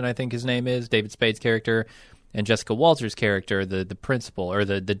McPherson, I think his name is, David Spade's character, and Jessica Walter's character, the principal, or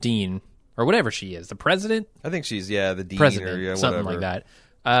the dean, or whatever she is, the president? I think she's, the dean president, or something whatever. like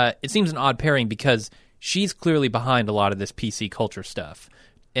that. It seems an odd pairing because she's clearly behind a lot of this PC culture stuff.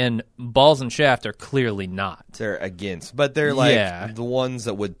 And Balls and Shaft are clearly not. They're against. But they're like the ones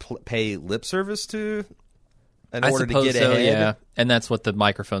that would pay lip service to in order to get ahead. Yeah. And that's what the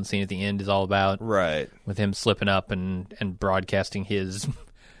microphone scene at the end is all about. Right. With him slipping up and broadcasting his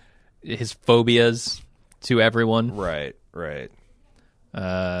phobias to everyone. Right.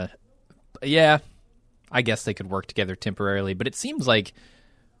 Yeah. I guess they could work together temporarily, but it seems like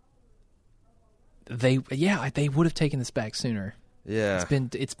they would have taken this back sooner. Yeah.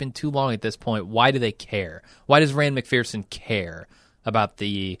 It's been too long at this point. Why do they care? Why does Rand McPherson care about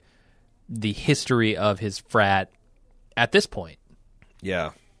the history of his frat at this point?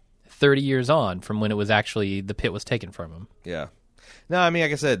 Yeah. 30 years on from when it was actually the Pit was taken from him. Yeah. No, I mean,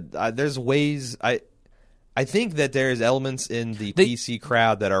 like I said, there's ways. I think that there's elements in the PC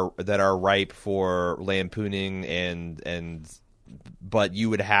crowd that are ripe for lampooning but you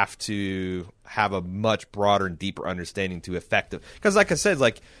would have to have a much broader and deeper understanding to effective. Because, like I said,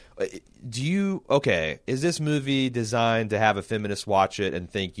 like, is this movie designed to have a feminist watch it and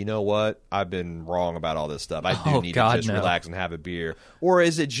think, you know what, I've been wrong about all this stuff. I do need to just relax and have a beer. Or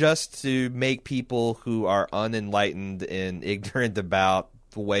is it just to make people who are unenlightened and ignorant about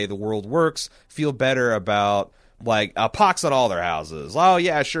the way the world works feel better about like a pox on all their houses. Oh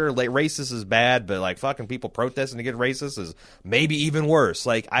yeah, sure, like racist is bad, but like fucking people protesting to get racist is maybe even worse.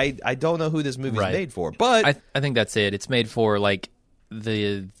 Like I don't know who this movie's made for, but I think that's it. It's made for like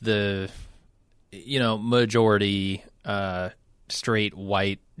the majority straight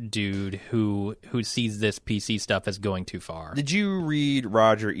white dude who sees this PC stuff as going too far. Did you read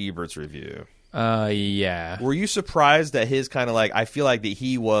Roger Ebert's review? Yeah. Were you surprised that his kind of like, I feel like that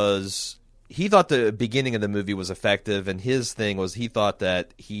he thought the beginning of the movie was effective, and his thing was he thought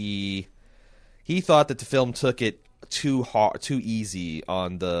that the film took it too easy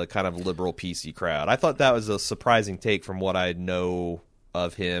on the kind of liberal PC crowd. I thought that was a surprising take from what I know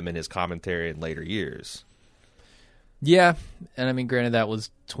of him and his commentary in later years. Yeah, and I mean, granted, that was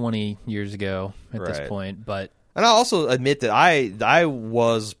 20 years ago at this point, but... And I'll also admit that I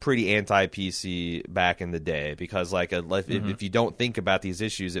was pretty anti-PC back in the day because, like, if you don't think about these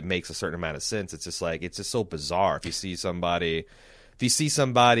issues, it makes a certain amount of sense. It's just like, it's just so bizarre if you see somebody,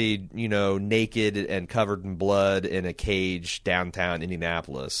 naked and covered in blood in a cage downtown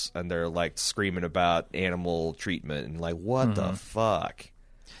Indianapolis, and they're like screaming about animal treatment and like, what the fuck?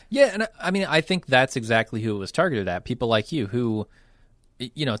 Yeah, and I mean, I think that's exactly who it was targeted at. People like you who,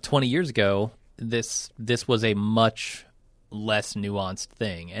 20 years ago, this was a much less nuanced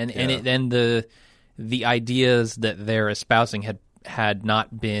thing, and the ideas that they're espousing had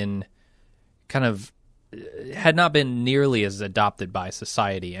not been nearly as adopted by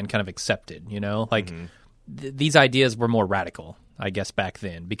society and kind of accepted. These ideas were more radical, I guess, back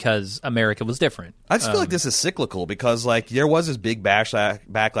then because America was different. I just feel like this is cyclical because like there was this big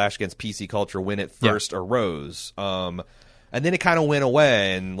backlash against PC culture when it first arose. And then it kind of went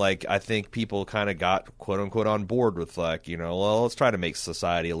away, and like I think people kind of got quote unquote on board with like, well, let's try to make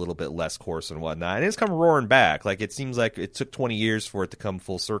society a little bit less coarse and whatnot. And it's come roaring back. Like it seems like it took 20 years for it to come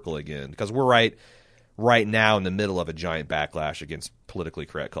full circle again because we're right now in the middle of a giant backlash against politically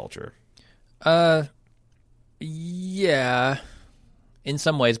correct culture. Yeah, in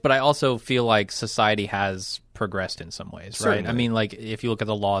some ways, but I also feel like society has progressed in some ways, right? I mean, like if you look at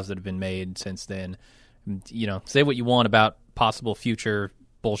the laws that have been made since then, say what you want about possible future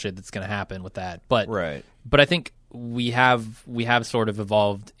bullshit that's going to happen with that, but I think we have sort of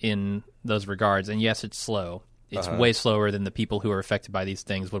evolved in those regards, and yes, it's slow. It's way slower than the people who are affected by these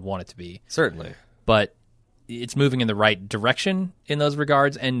things would want it to be. Certainly, but it's moving in the right direction in those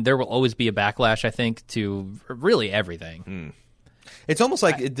regards, and there will always be a backlash, I think, to really everything. It's almost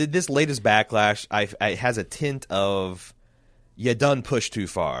like this latest backlash has a tint of you done pushed too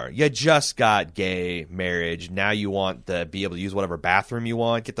far. You just got gay marriage. Now you want to be able to use whatever bathroom you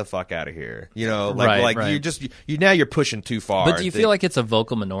want. Get the fuck out of here. You're pushing too far. But do you feel like it's a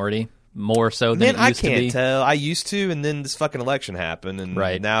vocal minority? More so than it used to be? I can't tell. I used to, and then this fucking election happened, and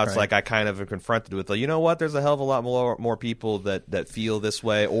now it's like I kind of am confronted with, you know what, there's a hell of a lot more people that feel this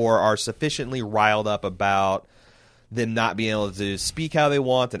way or are sufficiently riled up about them not being able to speak how they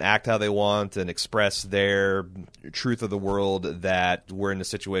want and act how they want and express their truth of the world that we're in the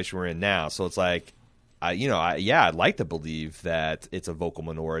situation we're in now. So it's like, I'd like to believe that it's a vocal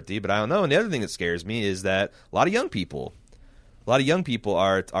minority, but I don't know. And the other thing that scares me is that a lot of young people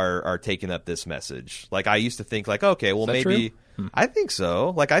are taking up this message. Like I used to think like, okay, well maybe I think so.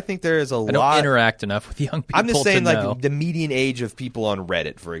 Like I think there is a lot. I don't interact enough with young people. I'm just saying like the median age of people on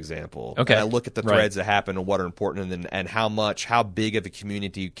Reddit, for example. Okay. And I look at the threads that happen and what are important and how big of a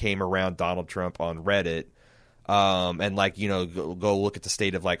community came around Donald Trump on Reddit. And like, go look at the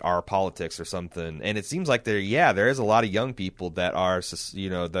state of like our politics or something. And it seems like there is a lot of young people that are,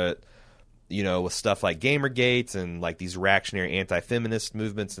 with stuff like Gamergate and like these reactionary anti-feminist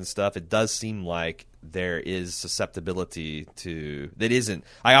movements and stuff, it does seem like there is susceptibility to that isn't.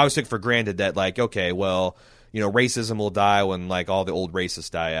 I always took for granted that like, okay, well, racism will die when like all the old racists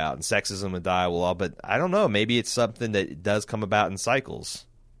die out and sexism will die but I don't know, maybe it's something that does come about in cycles.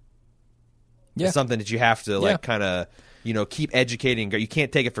 Yeah. It's something that you have to like kind of keep educating. You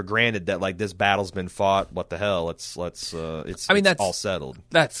can't take it for granted that like this battle's been fought. What the hell? It's all settled.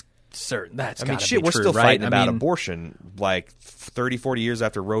 That's certain. That's we're true, still right? fighting about abortion like 30, 40 years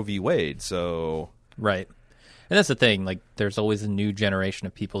after Roe v. Wade. So right, and that's the thing. Like, there's always a new generation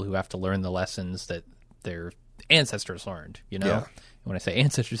of people who have to learn the lessons that their ancestors learned. Yeah. When I say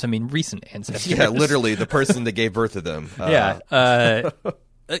ancestors, I mean recent ancestors. Yeah, literally the person that gave birth to them.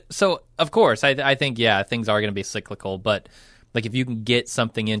 So of course, I think things are going to be cyclical, but like if you can get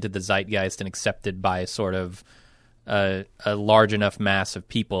something into the zeitgeist and accepted by sort of a large enough mass of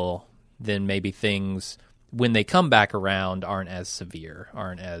people, then maybe things, when they come back around, aren't as severe,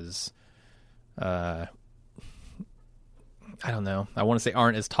 aren't as, I don't know, I want to say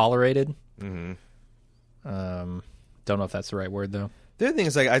aren't as tolerated. Mm-hmm. Don't know if that's the right word though. The other thing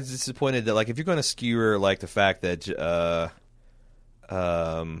is, like, I was disappointed that, like, if you're going to skewer, like, the fact that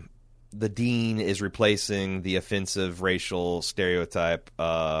the dean is replacing the offensive racial stereotype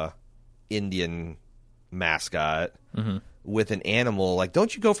Indian mascot with an animal, like,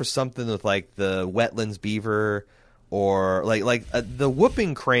 don't you go for something with, like, the wetlands beaver or the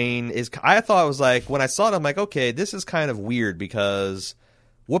whooping crane is. I thought it was like, when I saw it, I'm like, okay, this is kind of weird because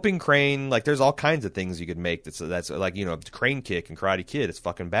whooping crane, like, there's all kinds of things you could make that's like, you know, crane kick and Karate Kid, it's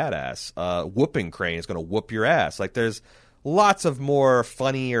fucking badass. Whooping crane is going to whoop your ass. Like, there's lots of more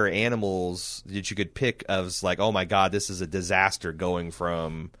funnier animals that you could pick as, like, oh my god, this is a disaster going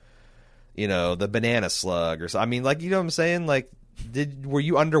from, you know, the banana slug or so. I mean, like, you know what I'm saying? Like, were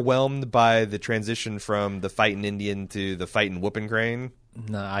you underwhelmed by the transition from the fighting Indian to the fighting whooping crane?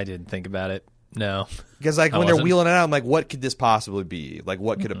 No, I didn't think about it. No. Because, like, when they're wheeling it out, I'm like, what could this possibly be? Like,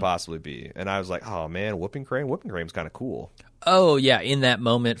 what could it possibly be? And I was like, oh, man, whooping crane? Whooping crane's kind of cool. Oh, yeah, in that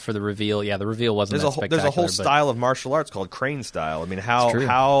moment for the reveal. Yeah, the reveal wasn't that spectacular. There's a whole style of martial arts called crane style. I mean,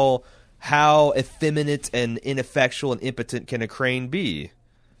 how effeminate and ineffectual and impotent can a crane be?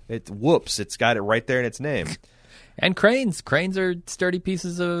 It whoops. It's got it right there in its name. And cranes are sturdy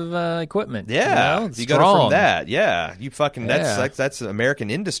pieces of equipment. Yeah, you got it from that. Yeah, you fucking that's American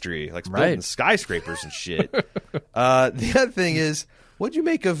industry, like building skyscrapers and shit. The other thing is, what'd you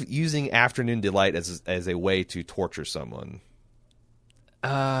make of using Afternoon Delight as a way to torture someone?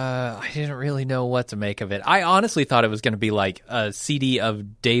 I didn't really know what to make of it. I honestly thought it was going to be like a CD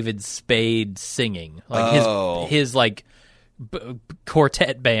of David Spade singing, like his like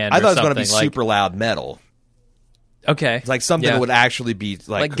quartet band. I thought it was going to be super loud metal. Okay, it's like something that would actually be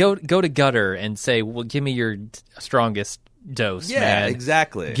like go to Gutter and say, "Well, give me your strongest dose." Yeah, man.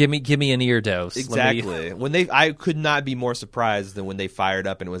 Exactly. Give me an ear dose. Exactly. I could not be more surprised than when they fired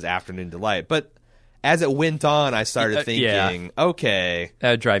up and it was Afternoon Delight. But as it went on, I started thinking, okay, that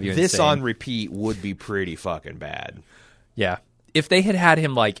would drive you this insane. On repeat would be pretty fucking bad. Yeah, if they had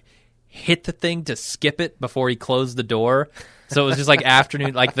him like hit the thing to skip it before he closed the door. So it was just like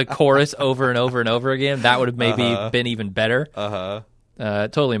afternoon, like the chorus over and over and over again. That would have maybe been even better.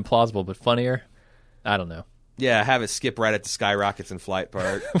 Totally implausible, but funnier. I don't know. Yeah, have it skip right at the skyrockets and flight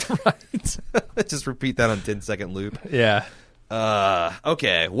part. Right. Just repeat that on 10-second loop. Yeah.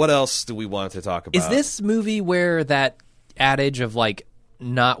 Okay, what else do we want to talk about? Is this movie where that adage of like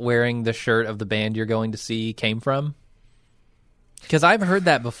not wearing the shirt of the band you're going to see came from? Because I've heard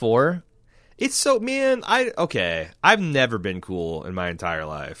that before. It's so, man, I've never been cool in my entire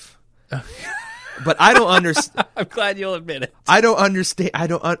life. But I don't understand. I'm glad you'll admit it. I don't understand. I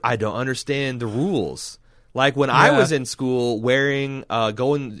don't understand the rules. Like when I was in school, wearing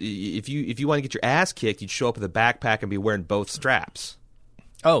if you want to get your ass kicked, you'd show up with a backpack and be wearing both straps.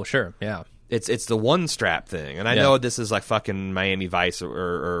 Oh, sure, yeah. It's the one strap thing, and I know this is like fucking Miami Vice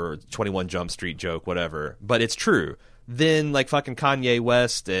or 21 Jump Street joke, whatever, but it's true. Then, like, fucking Kanye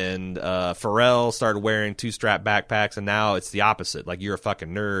West and Pharrell started wearing two-strap backpacks, and now it's the opposite. Like, you're a fucking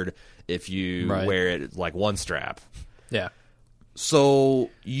nerd if you wear it, like, one strap. Yeah. So,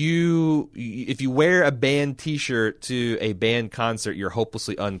 if you wear a band T-shirt to a band concert, you're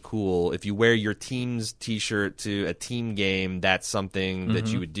hopelessly uncool. If you wear your team's T-shirt to a team game, that's something that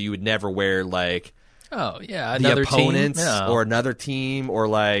you would do. You would never wear, like... Oh, yeah, another opponents or another team, or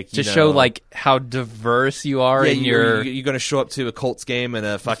like just show like how diverse you are in your. You're going to show up to a Colts game in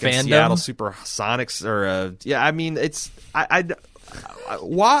a fucking fandom? Seattle Supersonics or I mean, it's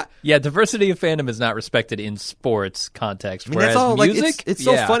what? Yeah, diversity of fandom is not respected in sports context. I mean, whereas that's all, music, like, it's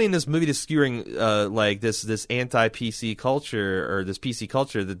so funny in this movie to skewering like this anti-PC culture or this PC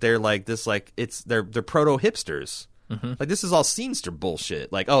culture that they're like this, like they're proto hipsters. Like, this is all scenester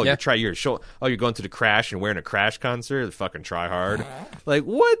bullshit. Like, you're going to the Crash and wearing a Crash concert, fucking try hard. Like,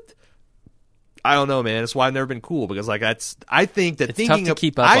 what? I don't know, man. That's why I've never been cool, because like I think that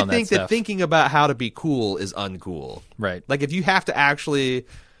thinking about how to be cool is uncool. Right. Like, if you have to actually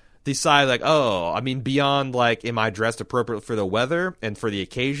decide, like, beyond like, am I dressed appropriately for the weather and for the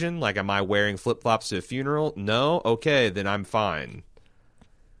occasion? Like, am I wearing flip flops to a funeral? No. Okay, then I'm fine.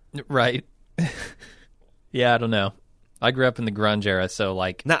 Right. Yeah, I don't know. I grew up in the grunge era, so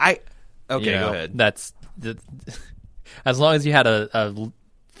like... go ahead. That's... as long as you had a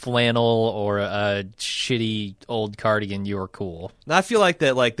flannel or a shitty old cardigan, you were cool. Now, I feel like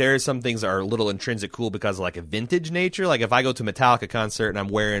that, like, there are some things that are a little intrinsic cool because of, like, a vintage nature. Like, if I go to a Metallica concert and I'm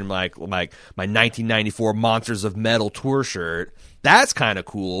wearing, like my 1994 Monsters of Metal tour shirt, that's kind of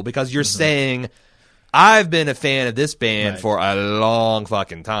cool because you're saying, I've been a fan of this band for a long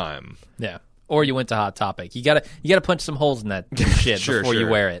fucking time. Yeah. or you went to Hot Topic. You gotta punch some holes in that shit before you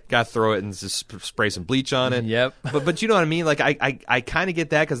wear it. Gotta throw it and just spray some bleach on it. Yep. But you know what I mean? Like I kind of get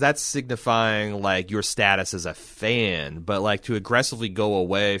that because that's signifying like your status as a fan. But like to aggressively go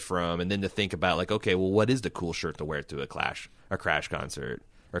away from and then to think about like, okay, well, what is the cool shirt to wear to a Crash concert?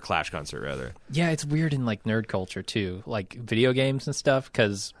 Or Clash concert, rather. Yeah, it's weird in like nerd culture too, like video games and stuff.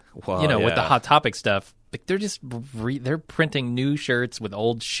 Because Well, with the yeah. Hot Topic stuff, like they're just they're printing new shirts with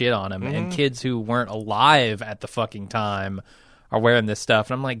old shit on them, and kids who weren't alive at the fucking time are wearing this stuff.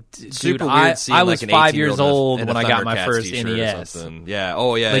 And I'm like, dude, Super I weird seeing, was like, an 5 18-year-old years old in a when I got my Thundercats first t-shirt or NES. something. Yeah.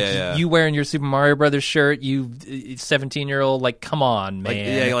 Oh yeah. Like yeah. you wearing your Super Mario Brothers shirt, you 17-year-old, like come on, Like,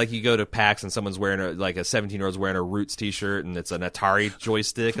 man. yeah, like you go to PAX and someone's wearing a 17-year-old's wearing a Roots t-shirt and it's an Atari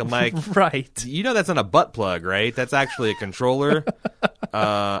joystick. I'm like, Right. you know that's not a butt plug, right? That's actually a controller.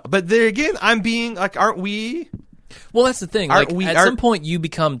 But there again, I'm being like, aren't we? Well, that's the thing. Aren't Like we- at aren't- some point, you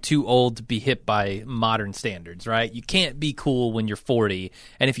become too old to be hit by modern standards, right? You can't be cool when you're 40,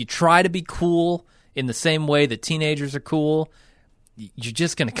 and if you try to be cool in the same way that teenagers are cool, you're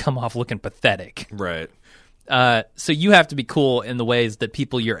just going to come off looking pathetic. Right. So you have to be cool in the ways that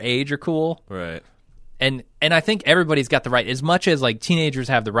people your age are cool. Right. And I think everybody's got the right, as much as like teenagers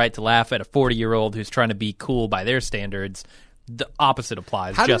have the right to laugh at a 40-year-old who's trying to be cool by their standards, the opposite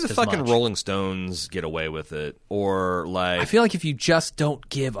applies How just did the as fucking much. Rolling Stones get away with it? Or like, I feel like if you just don't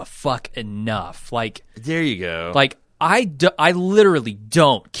give a fuck enough, like there you go. I literally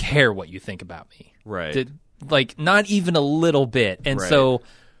don't care what you think about me. Right. Like not even a little bit. And Right. so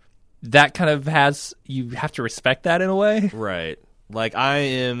that kind of you have to respect that in a way. Right. Like I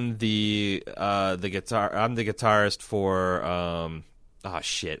am the guitar. I'm the guitarist for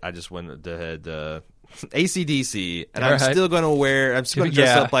I just went ahead. AC/DC, and I'm All right. still going to wear. I'm still going to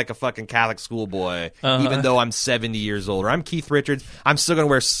dress Yeah. up like a fucking Catholic schoolboy, Uh-huh. even though I'm 70 years old. Or I'm Keith Richards. I'm still going to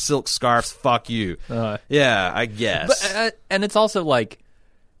wear silk scarves. Fuck you. Yeah, I guess. But and it's also like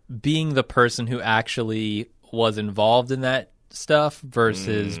being the person who actually was involved in that stuff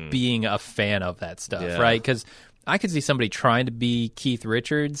versus being a fan of that stuff, Yeah. right? Because I could see somebody trying to be Keith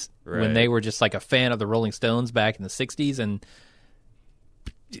Richards Right. when they were just like a fan of the Rolling Stones back in the 60s, and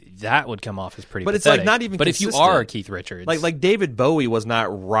that would come off as pretty But it's, like, pathetic. not even But if you consistent. are Keith Richards, like David Bowie was not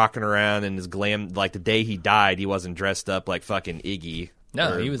rocking around in his glam. Like the day he died, he wasn't dressed up like fucking Iggy.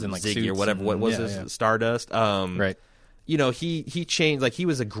 No, or he was in, like, Ziggy or suits whatever. What and- was yeah, his yeah. Stardust? right. You know, he changed. Like he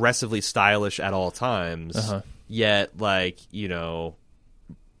was aggressively stylish at all times. Uh-huh. Yet, like you know,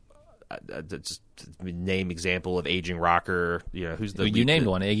 just name example of aging rocker. You know, who's the You named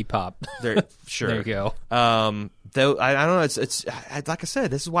one, Iggy Pop. There, sure. There you go. Though I don't know. It's like I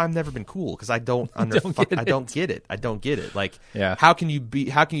said. This is why I've never been cool because I don't I don't get it. I don't get it. Like, Yeah. how can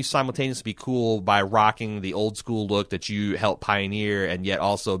you simultaneously be cool by rocking the old school look that you helped pioneer, and yet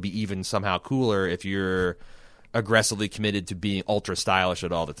also be even somehow cooler if you're aggressively committed to being ultra stylish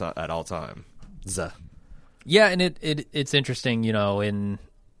at all time. Yeah, and it's interesting, you know, in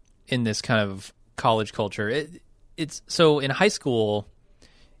this kind of college culture. It's so in high school,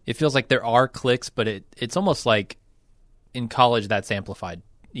 it feels like there are cliques, but it's almost like in college that's amplified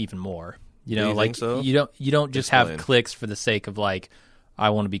even more. You know, you like think so? you don't just Explain. have cliques for the sake of like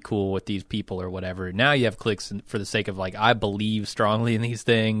I want to be cool with these people or whatever. Now you have cliques for the sake of like I believe strongly in these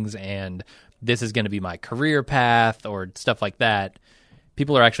things and this is going to be my career path or stuff like that.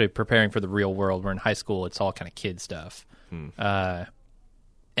 People are actually preparing for the real world. Where in high school, it's all kind of kid stuff.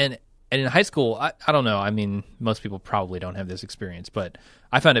 And in high school, I don't know. I mean, most people probably don't have this experience, but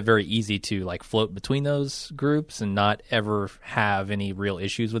I found it very easy to like float between those groups and not ever have any real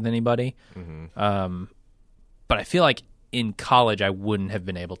issues with anybody. But I feel like in college, I wouldn't have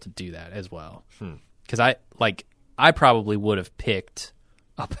been able to do that as well because I probably would have picked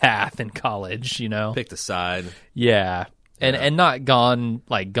a path in college. You know, Picked a side. yeah. And not gone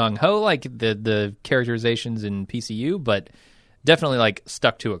like gung ho like the characterizations in PCU, but definitely like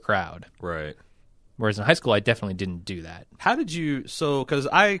stuck to a crowd. Right. Whereas in high school, I definitely didn't do that. How did you? So, because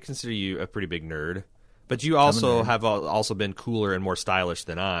I consider you a pretty big nerd, but you also have also been cooler and more stylish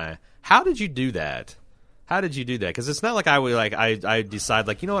than I. How did you do that? Because it's not like I would I decide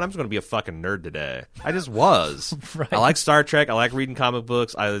like, you know what, I'm just going to be a fucking nerd today. I just was. Right. I like Star Trek. I like reading comic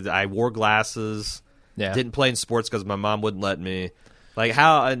books. I wore glasses. Yeah. Didn't play in sports because my mom wouldn't let me. Like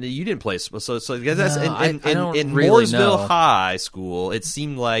how and you didn't play sports, so that's No, in I don't really Mooresville know. High School. It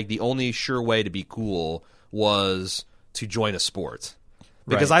seemed like the only sure way to be cool was to join a sport.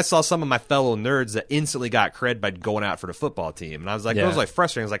 Because Right. I saw some of my fellow nerds that instantly got cred by going out for the football team, and I was like, Yeah. it was like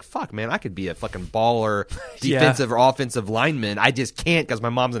frustrating. I was like, fuck, man, I could be a fucking baller, Yeah. defensive or offensive lineman. I just can't because my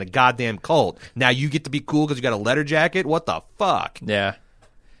mom's in a goddamn cult. Now you get to be cool because you got a letter jacket. What the fuck? Yeah.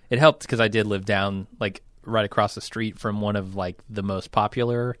 it helped because I did live down like right across the street from one of like the most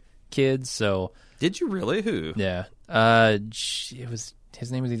popular kids. So Did you really? Who? yeah, it was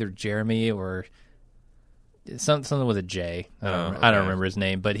his name was either Jeremy or something with a J. I don't remember his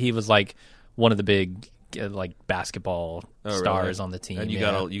name, but he was like one of the big like basketball stars on the team. And you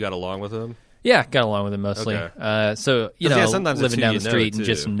got along with him? Yeah, got along with him mostly. Okay. So sometimes living down the street and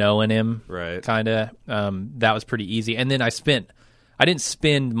just knowing him, right? Kind of. That was pretty easy. And then I didn't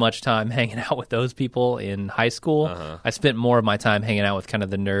spend much time hanging out with those people in high school. I spent more of my time hanging out with kind of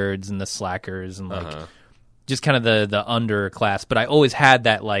the nerds and the slackers and like just kind of the underclass. But I always had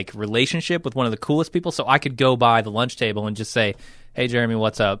that like relationship with one of the coolest people, so I could go by the lunch table and just say, "Hey, Jeremy,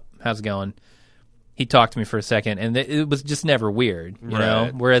 what's up? How's it going?" He'd talk to me for a second, and it was just never weird, you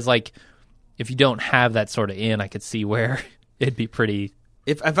know? Whereas like if you don't have that sort of I could see where it'd be pretty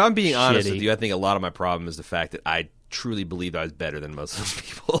If I'm being honest shitty. with you, I think a lot of my problem is the fact that I truly believed I was better than most of those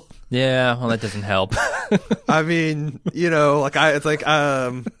people. Yeah, well, that doesn't help. I mean, like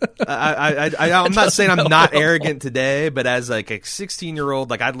I'm not saying I'm not arrogant today, but as like a 16-year-old,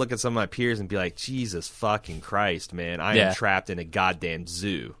 like I'd look at some of my peers and be like, Jesus fucking Christ, man, I am trapped in a goddamn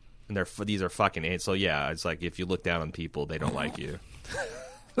zoo, and these are fucking ants. So yeah, it's like if you look down on people, they don't like you.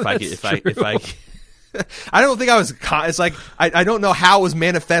 If I I don't think I was. It's like I don't know how it was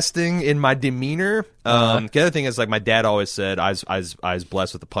manifesting in my demeanor. The other thing is like my dad always said I was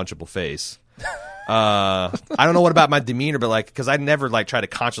blessed with a punchable face. I don't know what about my demeanor, but like because I never like try to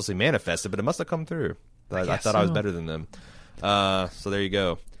consciously manifest it, but it must have come through. I thought I was better than them. So there you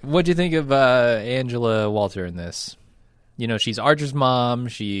go. What do you think of Angela Walter in this? You know, she's Archer's mom.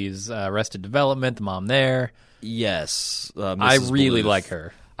 She's Arrested Development, the mom there. Yes, I really Bluth. like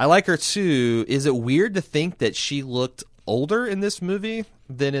her. I like her too. Is it weird to think that she looked older in this movie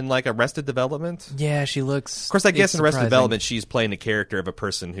than in like Arrested Development? Yeah, she looks. Of course, I guess in Arrested surprising. Development, she's playing the character of a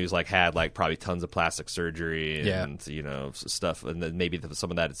person who's like had like probably tons of plastic surgery and stuff, and then maybe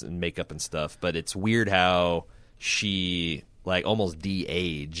some of that is in makeup and stuff. But it's weird how she like almost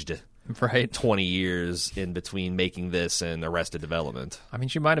de-aged. Right. 20 years in between making this and Arrested Development. I mean,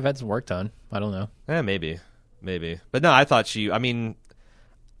 she might have had some work done. I don't know. Maybe. But no, I thought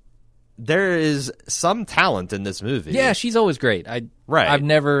there is some talent in this movie. Yeah, she's always great. I've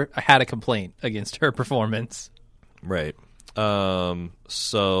never had a complaint against her performance. Right.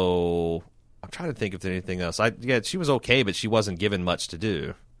 So I'm trying to think if there's anything else. She was okay, but she wasn't given much to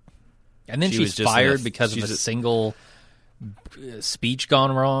do. And then she's fired because of a single speech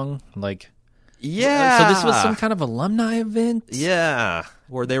gone wrong. Like, yeah. So this was some kind of alumni event? Yeah.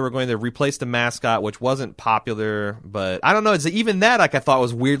 Where they were going to replace the mascot, which wasn't popular. But I don't know. It's even that like I thought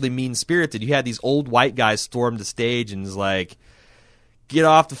was weirdly mean-spirited. You had these old white guys storm the stage and was like, get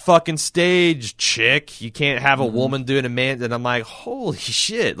off the fucking stage, chick. You can't have a woman doing a man. And I'm like, holy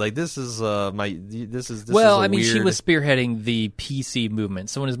shit. Like, this is Well, I mean, she was spearheading the PC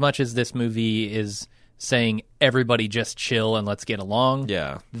movement. So in as much as this movie is saying everybody just chill and let's get along,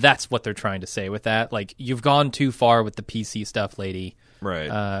 that's what they're trying to say with that. Like, you've gone too far with the PC stuff, lady.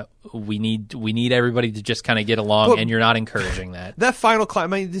 Right. We need everybody to just kind of get along, and you're not encouraging that. That final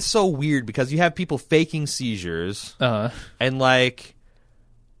climb, I mean, it's so weird because you have people faking seizures, and like,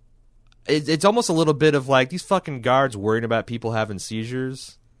 it's almost a little bit of like these fucking guards worrying about people having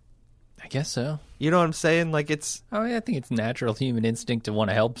seizures. I guess so. You know what I'm saying? Like, it's. Oh, yeah, I think it's natural human instinct to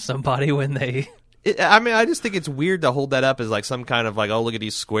want to help somebody when they. I just think it's weird to hold that up as like some kind of like, oh, look at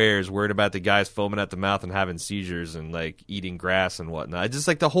these squares worried about the guys foaming at the mouth and having seizures and like eating grass and whatnot. Just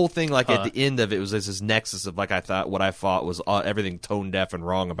like the whole thing, like at the end of it was this nexus of like what I thought was everything tone deaf and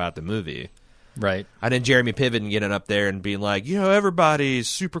wrong about the movie. Right. And then Jeremy Piven getting up there and being like, everybody's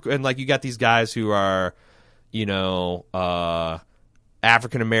super, and like you got these guys who are,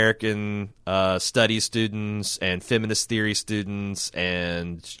 African American studies students and feminist theory students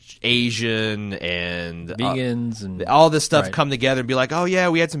and Asian and vegans and all this stuff come together and be like, oh yeah,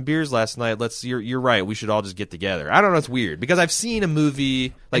 we had some beers last night. You're right. We should all just get together. I don't know. It's weird because I've seen a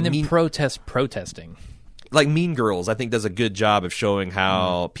movie like and then protesting. Like Mean Girls, I think does a good job of showing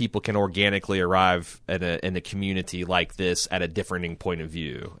how people can organically arrive in a community like this at a differing point of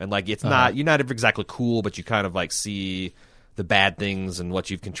view, and like it's not you're not exactly cool, but you kind of like see the bad things and what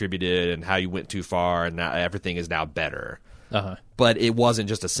you've contributed and how you went too far, and now everything is now better. But it wasn't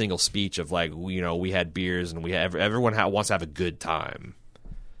just a single speech of like we had beers and everyone wants to have a good time.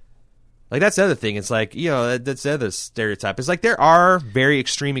 Like that's the other thing. It's like that's the other stereotype. It's like there are very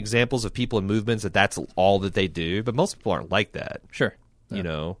extreme examples of people in movements that's all that they do, but most people aren't like that. Sure,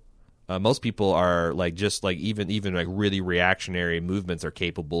 most people are like just like even like really reactionary movements are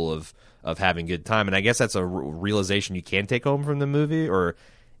capable of having good time, and I guess that's a realization you can take home from the movie or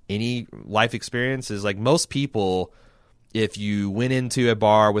any life experiences, like most people, if you went into a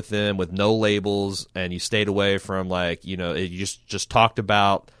bar with them with no labels and you stayed away from like, you know, you just talked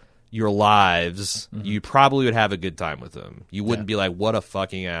about your lives, you probably would have a good time with them. You wouldn't be like, what a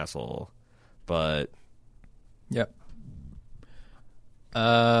fucking asshole. But Yep.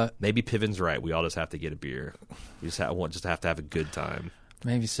 maybe Piven's right. We all just have to get a beer. We just have to have a good time.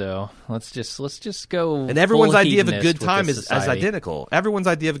 Maybe so. Let's just go. And everyone's full idea of a hedonist good time with is this society. identical. Everyone's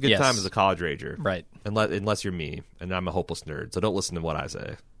idea of a good Yes. time is a college rager. Right. Unless you're me, and I'm a hopeless nerd. So don't listen to what I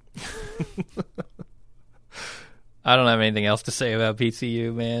say. I don't have anything else to say about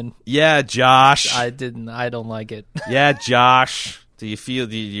PCU, man. Yeah, Josh. I don't like it. Yeah, Josh. Do you feel?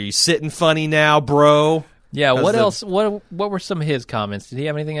 Are you sitting funny now, bro? Yeah, what the- else? What were some of his comments? Did he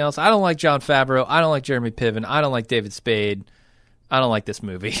have anything else? I don't like Jon Favreau. I don't like Jeremy Piven. I don't like David Spade. I don't like this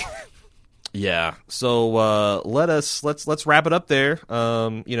movie. Yeah. So let's wrap it up there.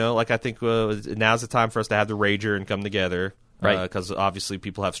 You know, like I think now's the time for us to have the rager and come together, Right. Because obviously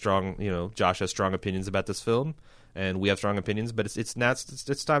people have strong, you know, Josh has strong opinions about this film, and we have strong opinions. But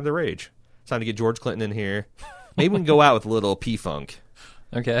it's time to rage. It's time to get George Clinton in here. Maybe we can go out with a little P-Funk,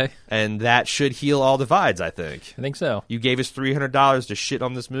 Okay, and that should heal all divides. I think. I think so. You gave us $300 to shit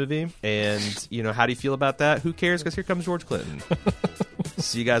on this movie, and you know how do you feel about that? Who cares? Because here comes George Clinton.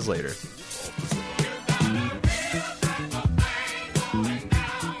 See you guys later.